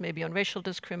focus maybe on racial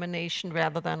discrimination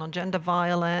rather than on gender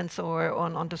violence or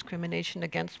on discrimination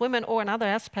against women or in other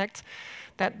aspects,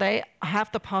 that they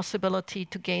have the possibility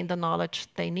to gain the knowledge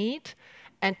they need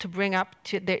and to bring up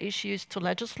their issues to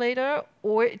legislator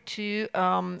or to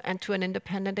an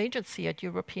independent agency at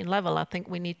European level. I think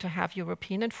we need to have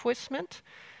European enforcement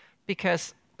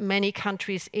because many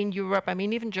countries in Europe, I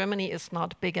mean, even Germany is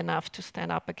not big enough to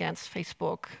stand up against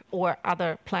Facebook or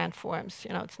other platforms.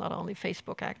 It's not only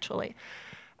Facebook, actually.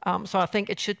 So I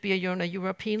think it should be on a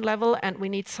European level, and we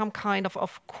need some kind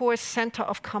of course, center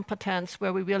of competence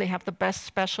where we really have the best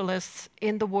specialists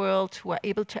in the world who are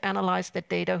able to analyze the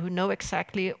data, who know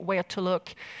exactly where to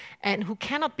look, and who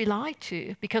cannot be lied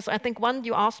to. Because I think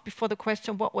you asked before the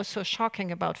question, what was so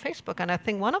shocking about Facebook? And I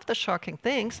think one of the shocking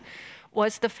things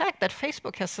was the fact that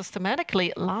Facebook has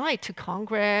systematically lied to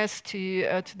Congress,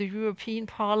 to the European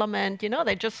Parliament.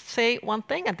 They just say one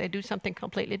thing and they do something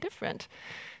completely different.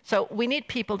 So we need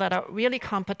people that are really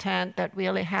competent, that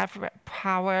really have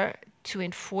power to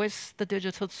enforce the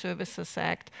Digital Services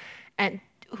Act, and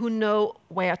who know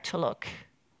where to look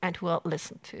and who will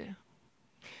listen to.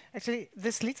 Actually,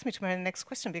 this leads me to my next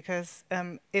question, because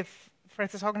if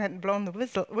Frances Haugen hadn't blown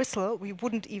the whistle, we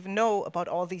wouldn't even know about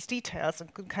all these details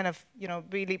and could kind of,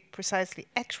 really precisely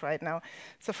act right now.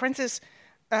 So Frances,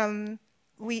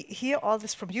 we hear all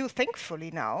this from you,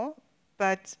 thankfully now,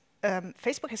 but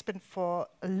Facebook has been for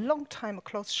a long time a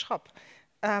closed shop.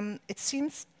 It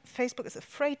seems Facebook is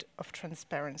afraid of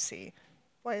transparency.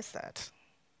 Why is that?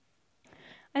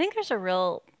 I think there's a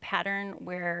real pattern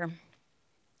where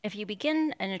if you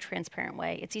begin in a transparent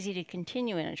way, it's easy to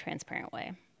continue in a transparent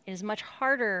way. It is much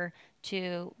harder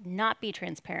to not be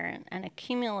transparent and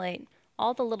accumulate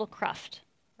all the little cruft,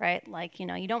 right? Like, you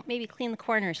don't maybe clean the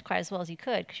corners quite as well as you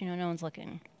could because no one's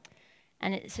looking.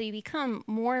 And so you become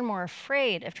more and more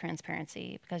afraid of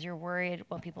transparency because you're worried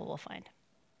what people will find.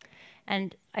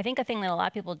 And I think a thing that a lot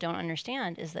of people don't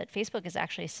understand is that Facebook is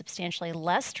actually substantially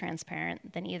less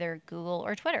transparent than either Google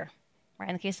or Twitter. Right?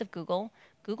 In the case of Google,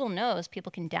 Google knows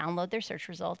people can download their search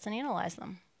results and analyze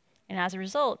them. And as a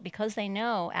result, because they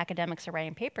know academics are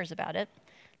writing papers about it,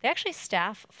 they actually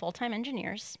staff full-time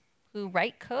engineers who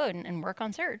write code and work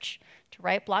on search to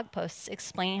write blog posts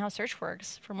explaining how search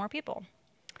works for more people.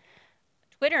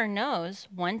 Twitter knows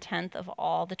 1/10 of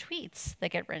all the tweets that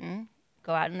get written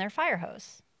go out in their fire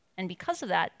hose. And because of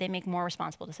that, they make more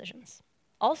responsible decisions.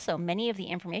 Also, many of the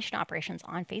information operations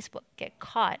on Facebook get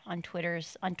caught on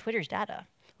Twitter's data,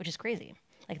 which is crazy.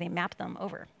 Like they map them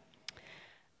over.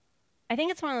 I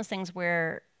think it's one of those things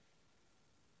where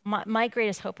my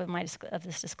greatest hope of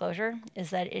this disclosure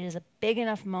is that it is a big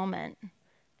enough moment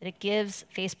that it gives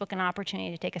Facebook an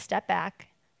opportunity to take a step back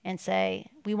and say,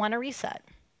 we want to reset.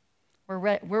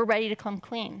 We're ready to come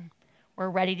clean. We're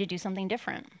ready to do something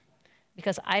different.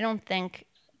 Because I don't think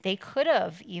they could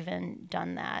have even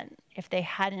done that if they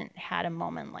hadn't had a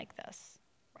moment like this,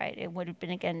 right? It would have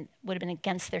been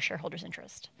against their shareholders'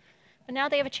 interest. But now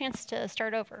they have a chance to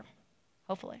start over,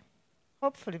 hopefully.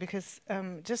 Hopefully, because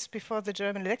just before the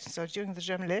German elections, or during the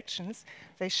German elections,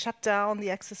 they shut down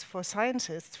the access for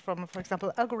scientists from, for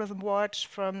example, Algorithm Watch,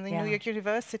 from the New York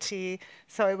University.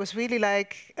 So it was really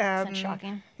like... Isn't that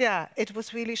shocking? Yeah, it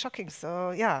was really shocking. So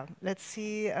yeah, let's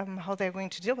see how they're going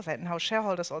to deal with that and how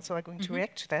shareholders also are going to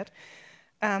react to that.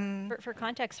 For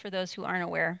context, for those who aren't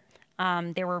aware,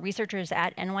 there were researchers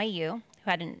at NYU who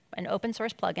had an open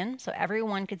source plugin, so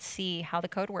everyone could see how the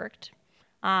code worked.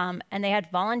 And they had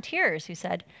volunteers who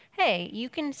said, hey, you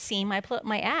can see my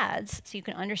ads so you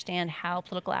can understand how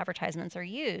political advertisements are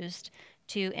used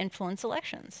to influence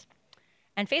elections.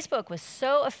 And Facebook was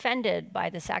so offended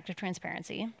by this act of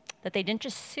transparency that they didn't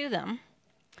just sue them,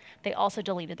 they also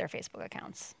deleted their Facebook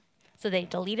accounts. So they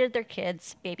deleted their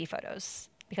kids' baby photos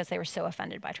because they were so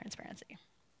offended by transparency.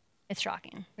 It's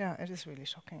shocking. Yeah, it is really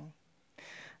shocking.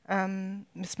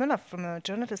 Ms. Müller, from a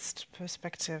journalist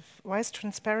perspective, why is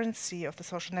transparency of the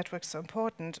social networks so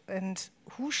important, and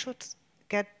who should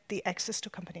get the access to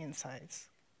company insights?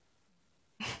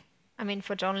 I mean,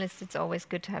 for journalists, it's always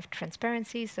good to have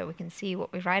transparency so we can see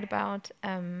what we write about.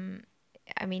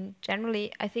 I mean,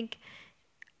 generally, I think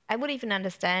I would even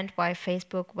understand why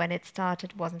Facebook, when it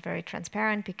started, wasn't very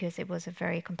transparent, because it was a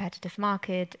very competitive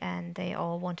market and they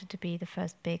all wanted to be the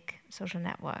first big social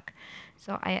network.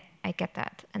 So I get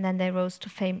that. And then they rose to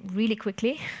fame really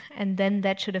quickly. And then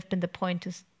that should have been the point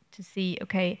to see,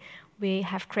 okay, we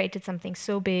have created something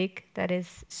so big that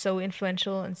is so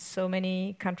influential in so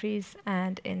many countries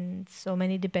and in so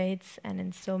many debates and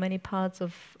in so many parts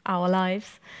of our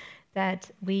lives that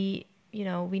we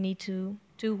need to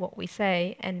do what we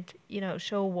say and,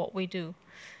 show what we do.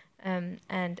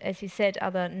 And as you said,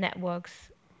 other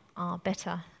networks are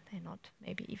better. They're not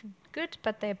maybe even good,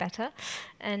 but they're better.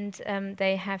 And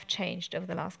they have changed over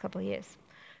the last couple of years.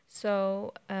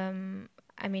 So,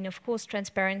 I mean, of course,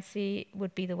 transparency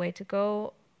would be the way to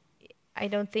go. I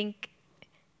don't think,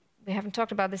 we haven't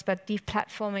talked about this, but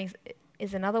deplatforming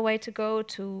is another way to go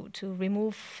to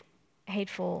remove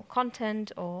hateful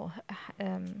content or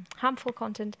harmful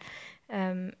content.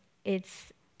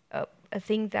 It's a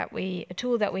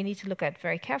tool that we need to look at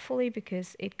very carefully,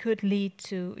 because it could lead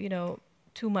to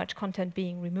too much content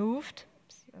being removed.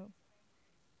 So,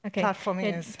 okay.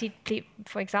 Platforming is.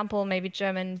 For example, maybe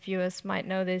German viewers might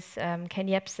know this. Ken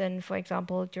Jebsen, for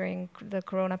example, during the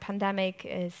corona pandemic,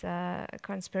 is a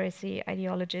conspiracy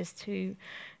ideologist who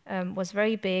was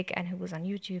very big and who was on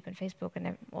YouTube and Facebook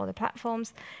and all the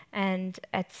platforms. And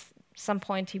at some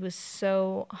point, he was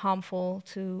so harmful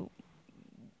to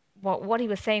what he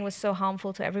was saying was so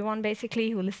harmful to everyone, basically,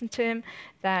 who listened to him,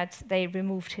 that they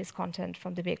removed his content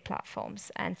from the big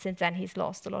platforms. And since then, he's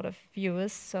lost a lot of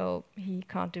viewers, so he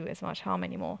can't do as much harm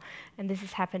anymore. And this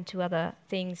has happened to other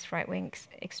things, right-wing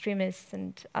extremists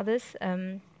and others.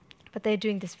 But they're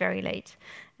doing this very late,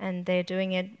 and they're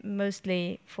doing it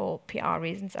mostly for PR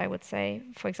reasons, I would say.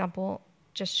 For example,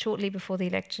 just shortly before the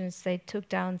elections, they took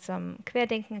down some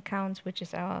Querdenken accounts, which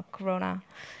is our Corona,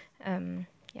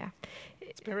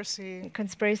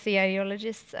 conspiracy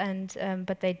ideologists, and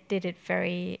but they did it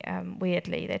very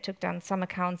weirdly. They took down some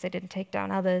accounts, they didn't take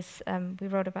down others. We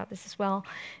wrote about this as well,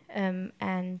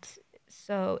 and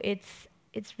so it's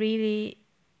really.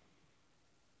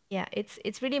 Yeah,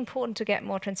 it's really important to get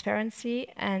more transparency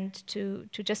and to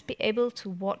just be able to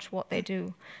watch what they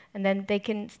do. And then they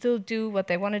can still do what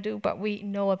they want to do, but we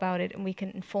know about it and we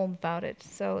can inform about it.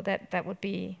 So that would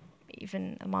be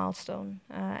even a milestone.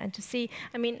 And to see,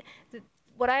 I mean,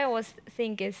 what I always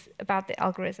think is about the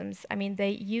algorithms. I mean,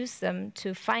 they use them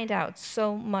to find out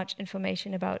so much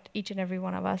information about each and every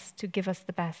one of us to give us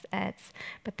the best ads.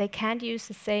 But they can't use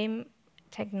the same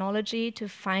technology to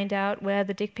find out where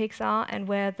the dick pics are and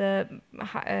where the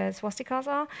swastikas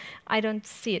are. I don't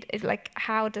see it. It's like,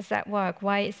 how does that work?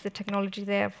 Why is the technology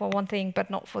there for one thing but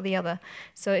not for the other?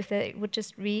 So if they would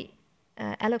just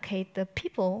allocate the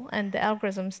people and the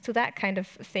algorithms to that kind of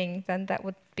thing, then that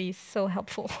would be so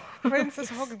helpful. Frances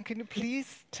Haugen, can you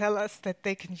please tell us that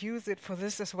they can use it for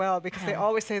this as well? Because they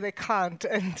always say they can't,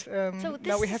 and so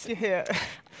now we have you here.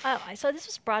 So this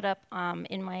was brought up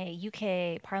in my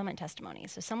UK Parliament testimony.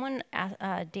 So someone,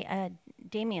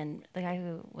 Damien, the guy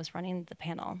who was running the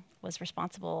panel, was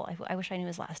responsible. I wish I knew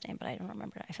his last name, but I don't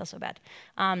remember it. I feel so bad.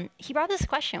 He brought this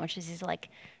question, which is, he's like,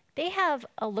 they have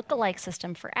a lookalike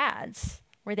system for ads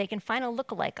where they can find a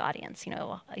lookalike audience. You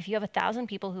know, if you have 1,000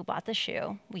 people who bought the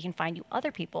shoe, we can find you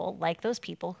other people like those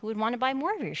people who would want to buy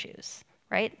more of your shoes,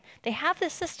 right? They have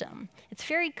this system. It's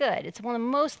very good. It's one of the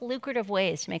most lucrative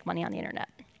ways to make money on the internet.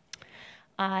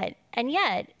 And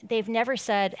yet, they've never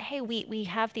said, hey, we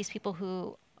have these people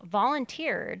who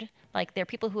volunteered, like they're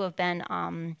people who have been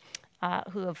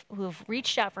who have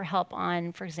reached out for help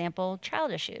on, for example,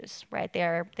 child issues, right?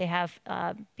 They have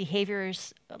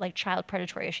behaviors like child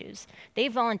predatory issues. They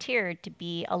volunteered to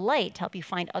be a light to help you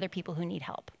find other people who need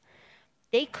help.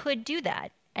 They could do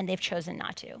that, and they've chosen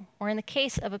not to. Or in the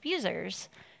case of abusers,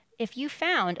 if you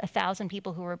found 1,000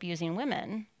 people who were abusing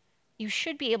women, you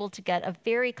should be able to get a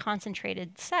very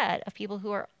concentrated set of people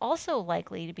who are also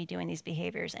likely to be doing these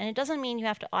behaviors. And it doesn't mean you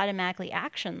have to automatically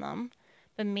action them,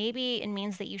 but maybe it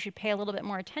means that you should pay a little bit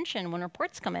more attention when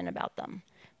reports come in about them.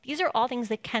 These are all things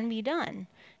that can be done.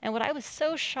 And what I was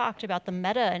so shocked about the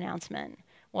Meta announcement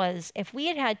was, if we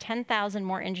had had 10,000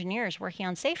 more engineers working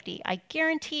on safety, I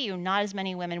guarantee you not as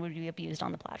many women would be abused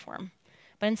on the platform.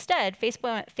 But instead,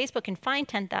 Facebook can find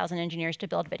 10,000 engineers to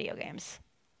build video games.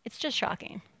 It's just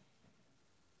shocking.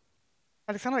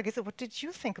 Alexandra, what did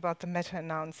you think about the Meta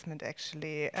announcement,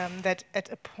 actually? That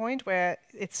at a point where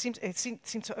it seemed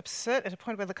so absurd, at a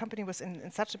point where the company was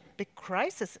in such a big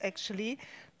crisis, actually,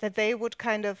 that they would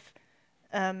kind of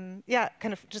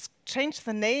just change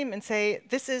the name and say,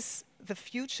 this is the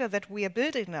future that we are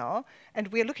building now, and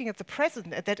we are looking at the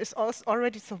present, and that is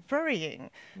already so worrying.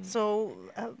 So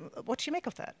what do you make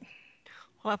of that?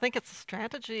 Well, I think it's a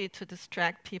strategy to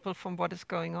distract people from what is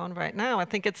going on right now. I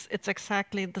think it's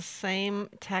exactly the same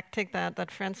tactic that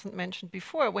Frances mentioned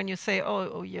before. When you say,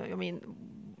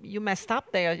 you messed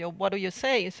up there, what do you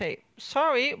say? You say,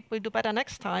 sorry, we'll do better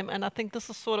next time. And I think this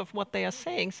is sort of what they are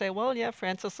saying. Say, well, yeah,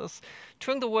 Frances is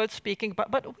true the word speaking, but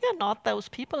we are not those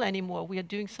people anymore. We are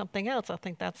doing something else. I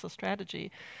think that's the strategy.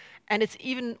 And it's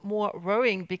even more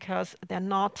worrying because they're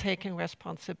not taking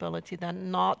responsibility. They're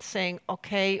not saying,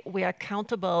 okay, we are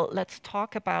accountable, let's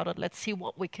talk about it, let's see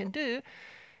what we can do.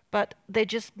 But they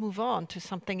just move on to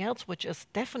something else, which is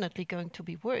definitely going to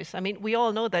be worse. I mean, we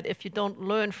all know that if you don't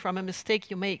learn from a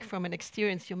mistake you make, from an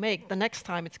experience you make, the next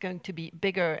time it's going to be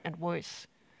bigger and worse.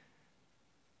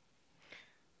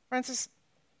 Frances,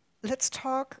 let's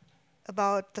talk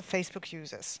about the Facebook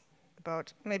users.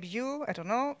 About maybe you, I don't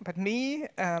know, but me,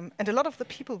 and a lot of the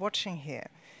people watching here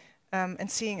and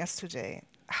seeing us today.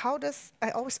 I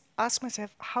always ask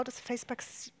myself, how does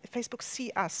Facebook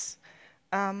see us?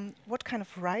 What kind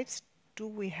of rights do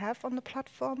we have on the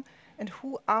platform, and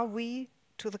who are we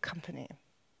to the company?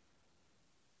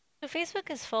 So Facebook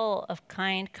is full of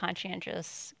kind,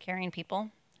 conscientious, caring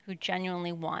people who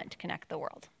genuinely want to connect the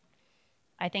world.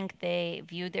 I think they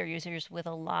viewed their users with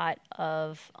a lot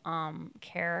of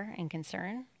care and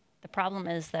concern. The problem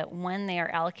is that when they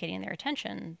are allocating their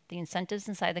attention, the incentives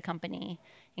inside the company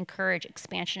encourage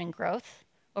expansion and growth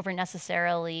over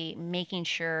necessarily making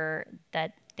sure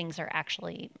that things are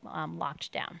actually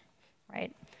locked down,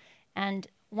 right? And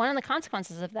one of the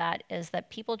consequences of that is that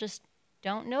people just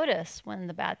don't notice when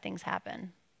the bad things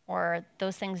happen, or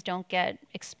those things don't get,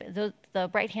 the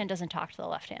right hand doesn't talk to the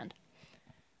left hand.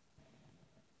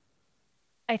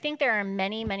 I think there are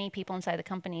many, many people inside the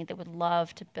company that would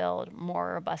love to build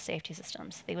more robust safety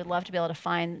systems. They would love to be able to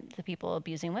find the people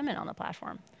abusing women on the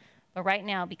platform. But right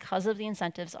now, because of the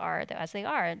incentives are as they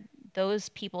are, those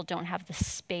people don't have the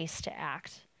space to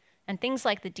act. And things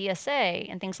like the DSA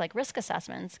and things like risk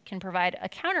assessments can provide a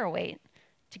counterweight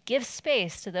to give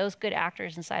space to those good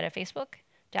actors inside of Facebook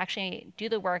to actually do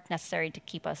the work necessary to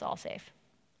keep us all safe.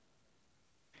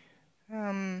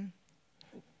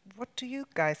 What do you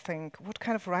guys think? What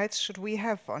kind of rights should we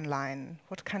have online?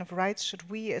 What kind of rights should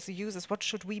we as users, what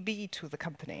should we be to the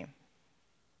company?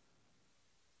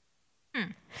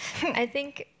 I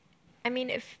think, I mean,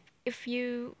 if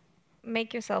you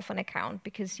make yourself an account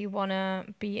because you want to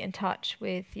be in touch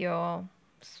with your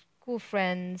school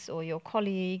friends or your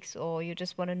colleagues, or you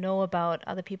just want to know about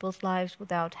other people's lives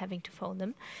without having to phone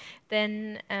them,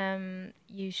 then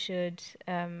you should,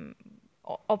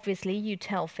 obviously, you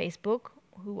tell Facebook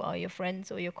who are your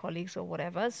friends or your colleagues or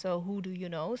whatever, so who do you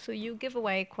know? So you give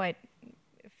away quite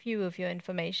a few of your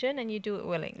information and you do it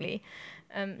willingly.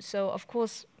 So of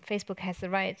course, Facebook has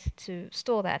the right to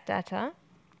store that data.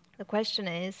 The question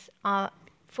is,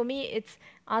 for me, it's,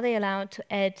 are they allowed to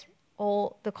add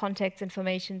all the contact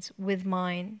informations with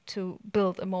mine to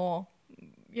build a more,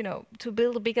 to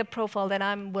build a bigger profile that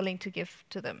I'm willing to give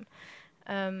to them?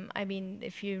 I mean,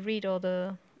 if you read all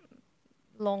the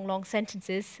long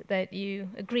sentences that you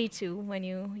agree to when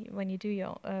you do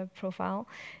your profile,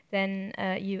 then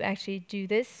you actually do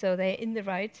this, so they're in the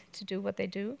right to do what they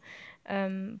do.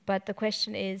 But the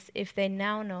question is, if they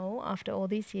now know, after all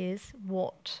these years,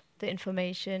 what the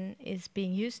information is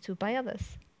being used to by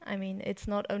others. I mean, it's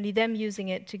not only them using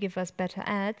it to give us better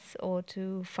ads or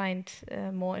to find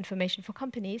more information for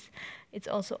companies, it's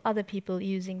also other people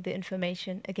using the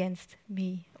information against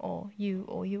me or you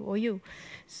or you or you.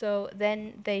 So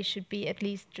then they should be at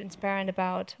least transparent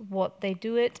about what they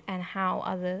do it and how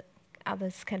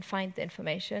others can find the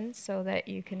information, so that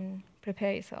you can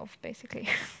prepare yourself, basically.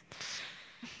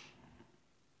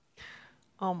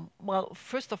 Well,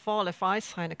 first of all, if I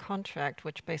sign a contract,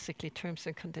 which basically terms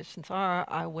and conditions are,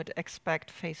 I would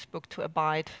expect Facebook to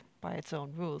abide by its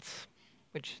own rules,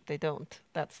 which they don't.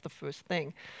 That's the first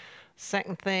thing.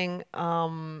 Second thing,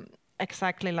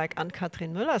 exactly like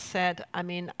Ann-Kathrin Müller said, I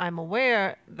mean, I'm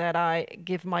aware that I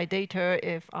give my data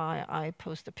if I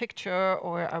post a picture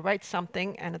or I write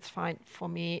something, and it's fine for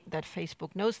me that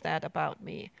Facebook knows that about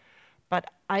me.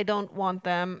 But I don't want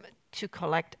them to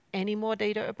collect any more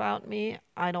data about me.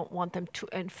 I don't want them to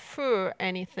infer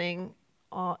anything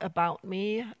about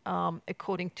me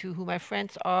according to who my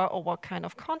friends are or what kind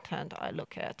of content I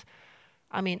look at.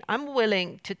 I mean, I'm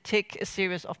willing to tick a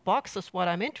series of boxes what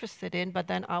I'm interested in, but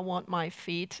then I want my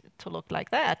feed to look like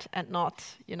that and not,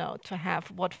 to have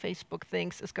what Facebook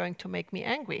thinks is going to make me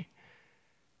angry.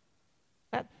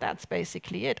 That's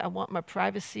basically it. I want my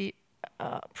privacy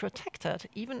protected,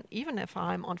 even if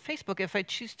I'm on Facebook. If I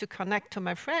choose to connect to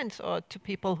my friends or to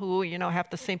people who have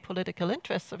the same political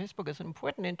interests, so Facebook is an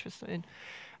important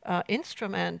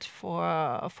instrument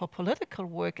for political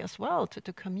work as well,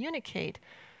 to communicate.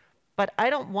 But I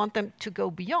don't want them to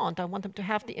go beyond. I want them to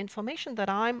have the information that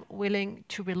I'm willing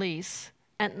to release,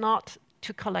 and not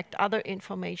to collect other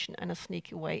information in a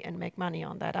sneaky way and make money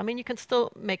on that. I mean, you can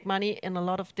still make money in a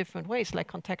lot of different ways,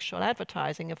 like contextual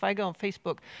advertising. If I go on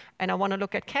Facebook and I want to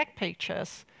look at cat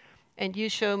pictures, and you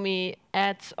show me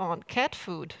ads on cat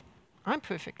food, I'm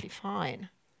perfectly fine.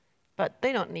 But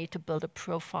they don't need to build a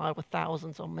profile with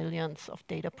thousands or millions of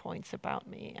data points about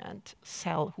me and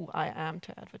sell who I am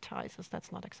to advertisers.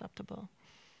 That's not acceptable.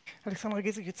 Alexandra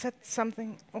Giese, you said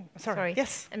something. Oh, sorry.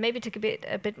 Yes. And maybe to be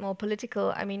a bit more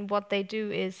political, I mean, what they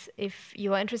do is, if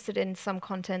you are interested in some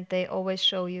content, they always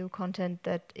show you content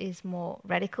that is more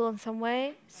radical in some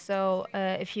way. So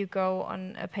if you go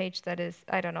on a page that is,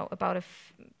 I don't know,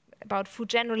 about food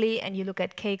generally, and you look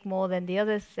at cake more than the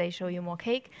others, they show you more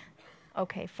cake.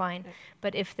 Okay, fine.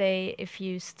 But if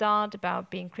you start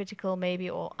about being critical maybe,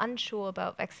 or unsure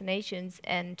about vaccinations,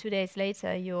 and 2 days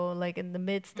later you're like in the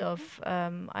midst of,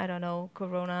 I don't know,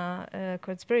 corona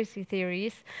conspiracy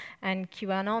theories and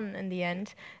QAnon in the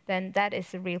end, then that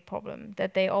is a real problem.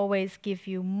 That they always give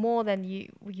you more than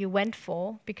you went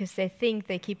for, because they think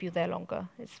they keep you there longer.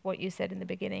 It's what you said in the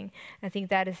beginning. I think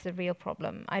that is the real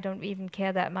problem. I don't even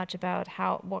care that much about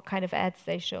what kind of ads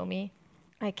they show me.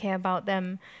 I care about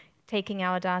them taking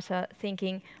our data,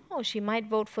 thinking, oh, she might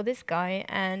vote for this guy,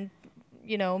 and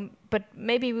but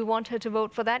maybe we want her to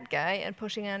vote for that guy, and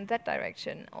pushing her in that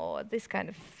direction, or this kind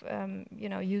of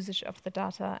usage of the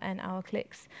data and our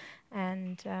clicks.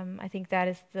 And I think that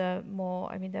is the more.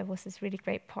 I mean, there was this really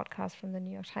great podcast from the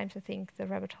New York Times, I think, The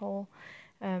Rabbit Hole,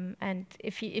 And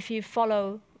if you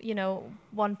follow,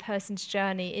 one person's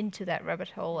journey into that rabbit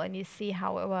hole, and you see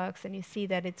how it works, and you see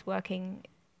that it's working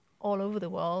all over the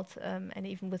world, and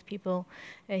even with people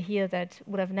here that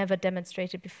would have never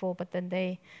demonstrated before, but then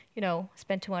they,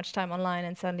 spend too much time online,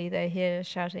 and suddenly they're here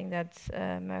shouting that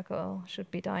Merkel should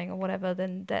be dying or whatever,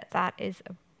 then that is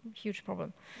a huge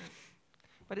problem.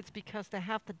 But it's because they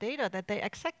have the data that they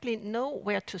exactly know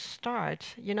where to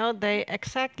start. They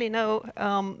exactly know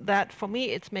that for me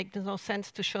it makes no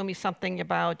sense to show me something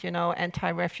about,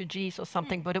 anti-refugees or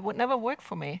something, but it would never work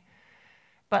for me.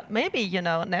 But maybe,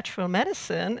 natural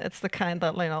medicine, it's the kind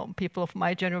that, people of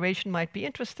my generation might be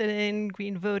interested in,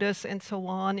 green voters and so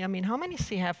on. I mean, how many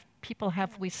people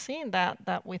have we seen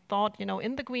that we thought,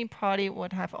 in the Green Party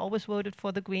would have always voted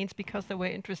for the Greens because they were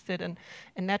interested in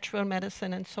natural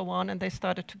medicine and so on, and they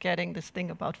started to getting this thing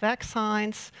about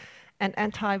vaccines and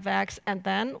anti-vax, and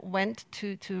then went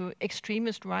to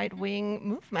extremist right-wing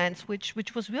movements,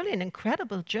 which was really an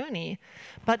incredible journey.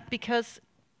 But because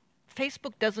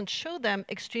Facebook doesn't show them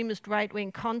extremist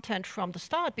right-wing content from the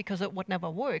start, because it would never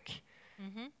work.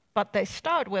 Mm-hmm. But they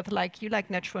start with, you like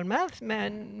natural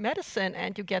medicine,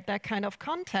 and you get that kind of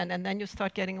content, and then you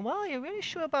start getting, well, you're really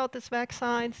sure about this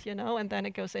vaccines, and then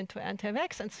it goes into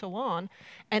anti-vax and so on.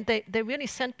 And they really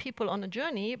send people on a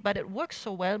journey, but it works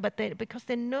so well, because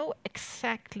they know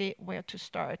exactly where to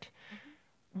start. Mm-hmm.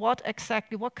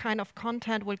 What kind of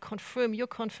content will confirm your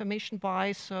confirmation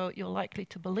bias, so you're likely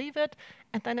to believe it,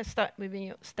 and then it starts moving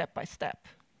you step by step.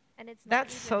 And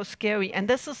that's so scary, and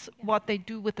this is what they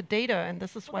do with the data, and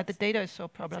this is why the data is so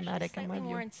problematic in my view. It's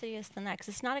slightly more insidious than that, because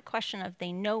it's not a question of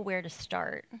they know where to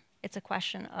start. It's a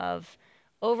question of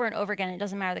over and over again, it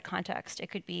doesn't matter the context. It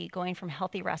could be going from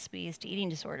healthy recipes to eating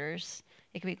disorders.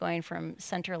 It could be going from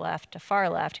center left to far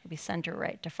left. It could be center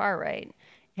right to far right.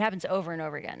 It happens over and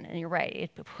over again, and you're right.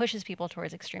 It pushes people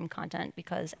towards extreme content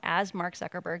because, as Mark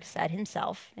Zuckerberg said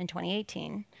himself in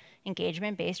 2018,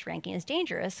 engagement-based ranking is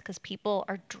dangerous because people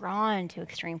are drawn to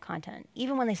extreme content,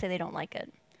 even when they say they don't like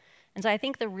it. And so I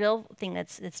think the real thing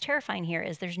that's terrifying here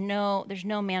is there's no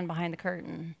man behind the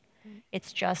curtain. Mm-hmm.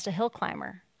 It's just a hill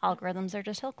climber. Algorithms are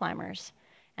just hill climbers.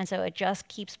 And so it just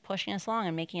keeps pushing us along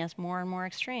and making us more and more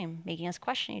extreme, making us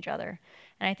question each other.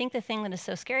 And I think the thing that is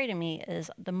so scary to me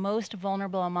is the most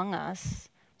vulnerable among us,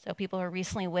 so people who are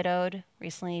recently widowed,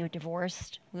 recently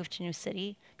divorced, moved to a new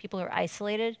city, people who are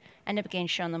isolated, end up getting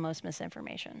shown the most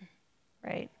misinformation,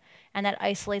 right? And that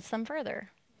isolates them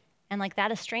further. And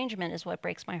that estrangement is what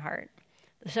breaks my heart.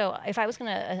 So if I was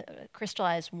going to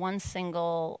crystallize one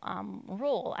single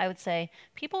rule, I would say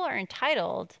people are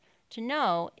entitled to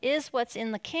know, is what's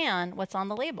in the can what's on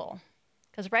the label?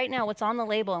 Because right now, what's on the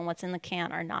label and what's in the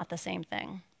can are not the same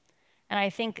thing. And I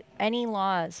think any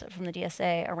laws from the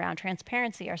DSA around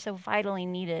transparency are so vitally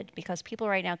needed because people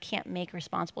right now can't make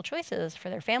responsible choices for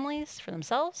their families, for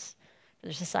themselves, for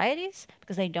their societies,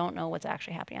 because they don't know what's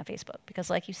actually happening on Facebook. Because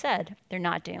like you said, they're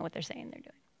not doing what they're saying they're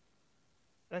doing.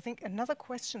 I think another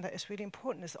question that is really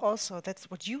important is also,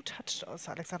 that's what you touched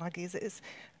also, Alexandra Gese, is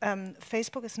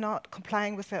Facebook is not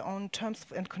complying with their own terms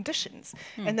and conditions.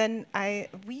 And then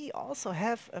we also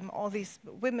have all these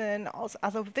women, also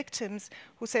other victims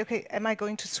who say, okay, am I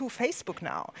going to sue Facebook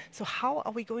now? So how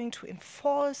are we going to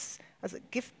enforce,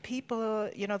 give people,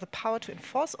 the power to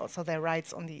enforce also their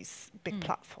rights on these big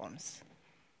platforms?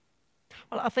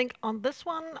 Well, I think on this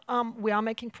one, we are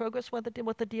making progress with the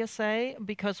DSA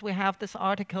because we have this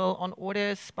article on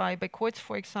orders by courts,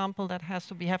 for example, that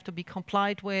have to be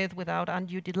complied with without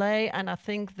undue delay, and I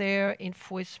think their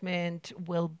enforcement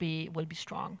will be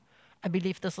strong. I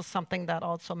believe this is something that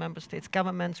also member states'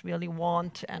 governments really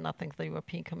want, and I think the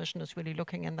European Commission is really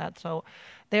looking in that. So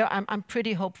there, I'm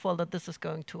pretty hopeful that this is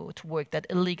going to work, that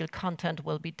illegal content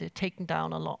will be taken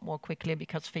down a lot more quickly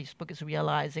because Facebook is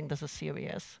realizing this is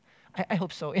serious. I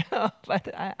hope so,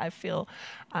 but I feel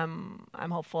I'm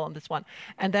hopeful on this one.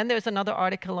 And then there's another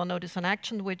article on notice and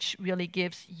action, which really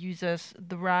gives users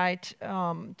the right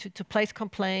to place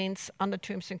complaints under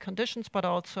terms and conditions, but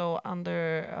also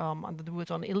under the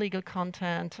rules on illegal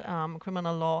content,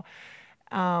 criminal law.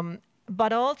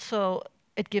 But also,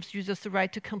 it gives users the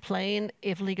right to complain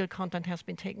if legal content has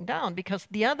been taken down, because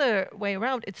the other way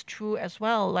around, it's true as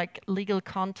well, like legal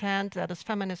content, that is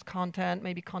feminist content,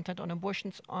 maybe content on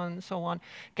abortions and so on,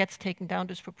 gets taken down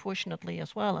disproportionately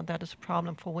as well, and that is a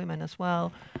problem for women as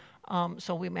well.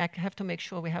 So we have to make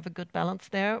sure we have a good balance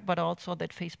there, but also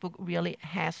that Facebook really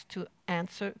has to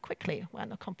answer quickly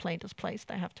when a complaint is placed.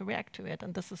 They have to react to it,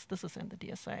 and this is in the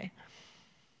DSA.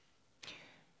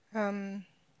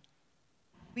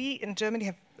 We in Germany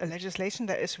have a legislation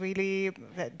that is really,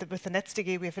 with the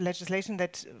Netzdg, we have a legislation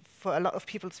that for a lot of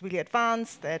people is really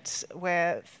advanced, that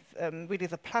where really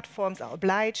the platforms are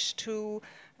obliged to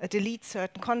delete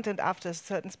certain content after a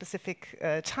certain specific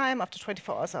time, after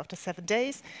 24 hours, after 7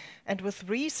 days. And with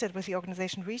Reset, with the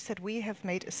organization Reset, we have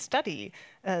made a study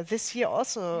this year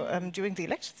also during the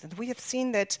elections. And we have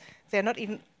seen that they're not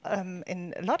even,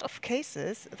 in a lot of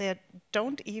cases, they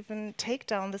don't even take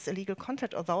down this illegal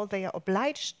content, although they are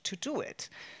obliged to do it.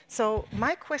 So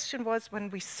my question was, when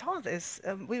we saw this,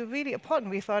 we were really important.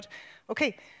 We thought,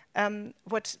 okay,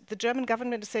 what the German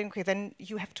government is saying, okay, then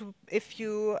you have to, if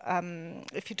you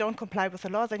don't comply with the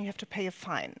law, then you have to pay a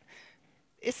fine.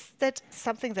 Is that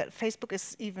something that Facebook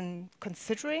is even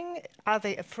considering? Are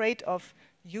they afraid of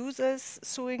users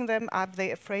suing them? Are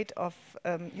they afraid of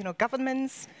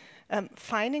governments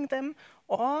fining them?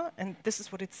 Or, and this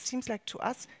is what it seems like to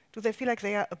us, do they feel like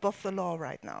they are above the law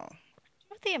right now? Do you know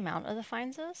what the amount of the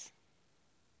fines is?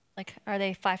 Like, are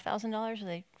they $5,000? Are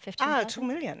they $15,000? 2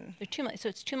 million. They're 2 million. So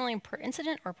it's 2 million per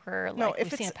incident, or per, like, no,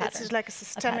 if we've seen a pattern? it's like a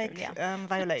systemic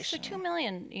violation. So 2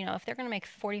 million, if they're going to make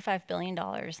 $45 billion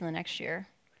in the next year,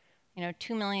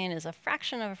 2 million is a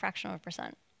fraction of a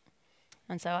percent.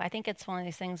 And so I think it's one of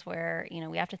these things where,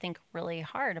 we have to think really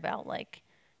hard about, like,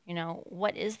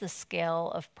 what is the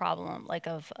scale of problem, like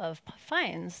of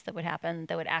fines that would happen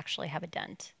that would actually have a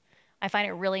dent? I find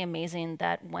it really amazing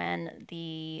that when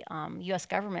the US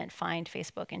government fined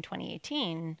Facebook in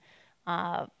 2018,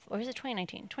 or was it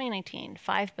 2019? 2019,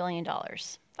 $5 billion.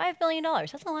 $5 billion,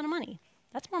 that's a lot of money.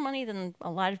 That's more money than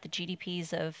a lot of the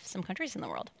GDPs of some countries in the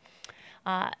world.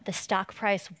 The stock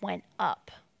price went up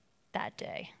that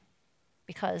day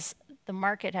because the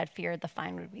market had feared the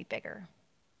fine would be bigger.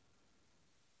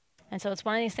 And so it's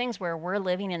one of these things where we're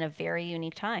living in a very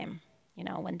unique time.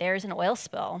 When there's an oil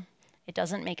spill, it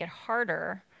doesn't make it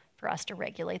harder for us to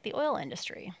regulate the oil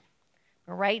industry.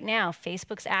 But right now,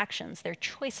 Facebook's actions, their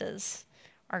choices,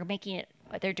 are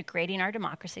they're degrading our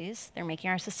democracies, they're making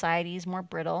our societies more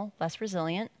brittle, less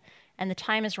resilient, and the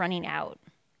time is running out.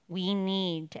 We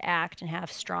need to act and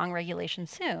have strong regulation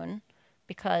soon,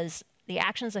 because the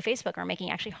actions of Facebook are making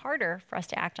it actually harder for us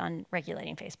to act on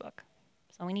regulating Facebook.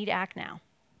 So we need to act now.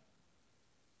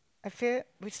 I feel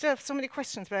we still have so many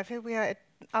questions, but I feel we are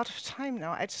out of time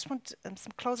now. I just want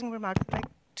some closing remarks, like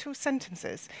 2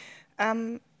 sentences.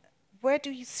 Where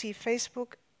do you see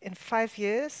Facebook in 5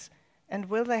 years, and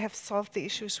will they have solved the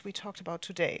issues we talked about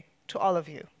today? To all of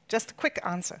you, just a quick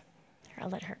answer. I'll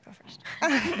let her go first.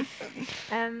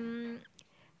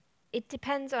 It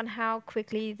depends on how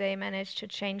quickly they manage to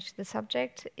change the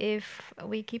subject. If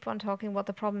we keep on talking what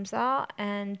the problems are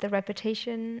and the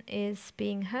reputation is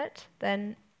being hurt,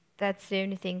 then that's the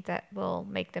only thing that will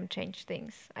make them change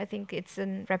things. I think it's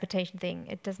a reputation thing.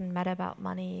 It doesn't matter about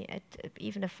money.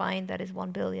 Even a fine that is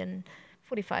 1 billion,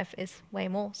 45 is way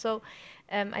more. So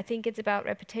I think it's about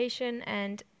reputation.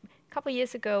 And a couple of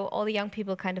years ago, all the young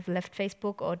people kind of left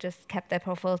Facebook or just kept their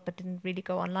profiles but didn't really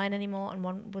go online anymore. And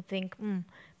one would think,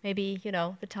 maybe,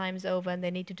 the time's over and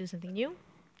they need to do something new.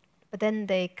 But then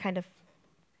they kind of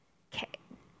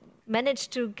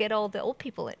managed to get all the old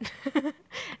people in.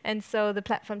 And so the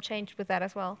platform changed with that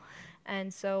as well.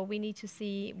 And so we need to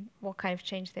see what kind of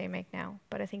change they make now.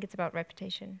 But I think it's about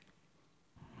reputation.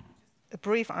 A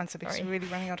brief answer, because we're really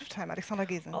running out of time. Alexandra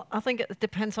Giesen. Well, I think it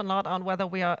depends a lot on whether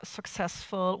we are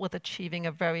successful with achieving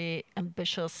a very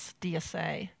ambitious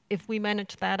DSA. If we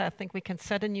manage that, I think we can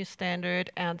set a new standard,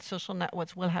 and social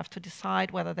networks will have to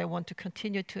decide whether they want to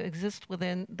continue to exist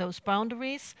within those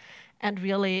boundaries and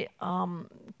really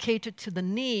cater to the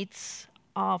needs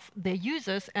of their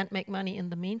users and make money in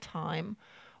the meantime,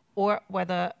 or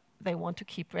whether they want to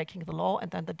keep breaking the law,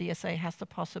 and then the DSA has the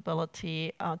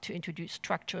possibility to introduce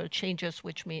structural changes,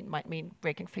 which might mean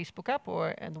breaking Facebook up,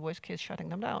 or in the worst case, shutting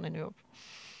them down in Europe.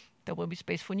 There will be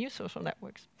space for new social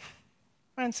networks.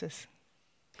 Frances.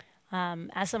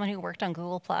 As someone who worked on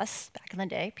Google Plus back in the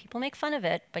day, people make fun of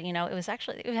it, but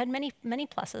it had many, many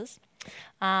pluses.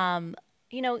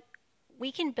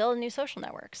 We can build new social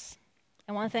networks.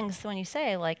 And one of the things when you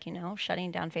say, like, shutting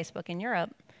down Facebook in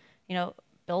Europe,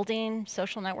 building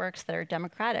social networks that are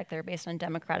democratic, that are based on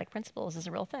democratic principles, is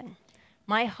a real thing.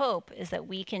 My hope is that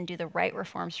we can do the right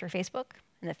reforms for Facebook,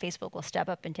 and that Facebook will step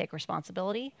up and take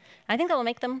responsibility. And I think that will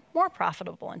make them more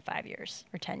profitable in 5 years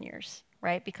or 10 years,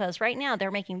 right? Because right now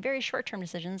they're making very short-term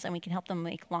decisions, and we can help them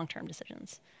make long-term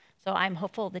decisions. So I'm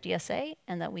hopeful of the DSA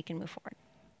and that we can move forward.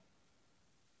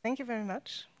 Thank you very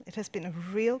much. It has been a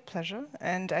real pleasure.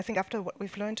 And I think after what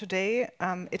we've learned today,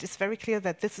 it is very clear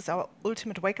that this is our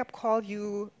ultimate wake-up call.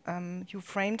 You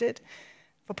framed it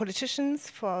for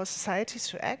politicians, for our societies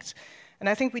to act. And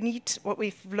I think what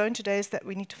we've learned today is that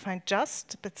we need to find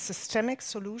just but systemic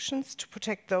solutions to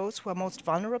protect those who are most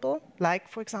vulnerable, like,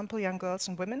 for example, young girls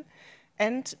and women,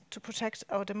 and to protect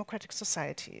our democratic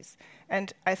societies.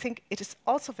 And I think it is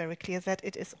also very clear that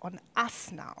it is on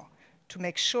us now to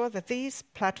make sure that these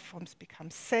platforms become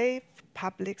safe,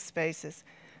 public spaces,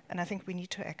 and I think we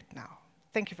need to act now.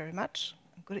 Thank you very much,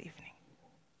 and good evening.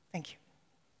 Thank you.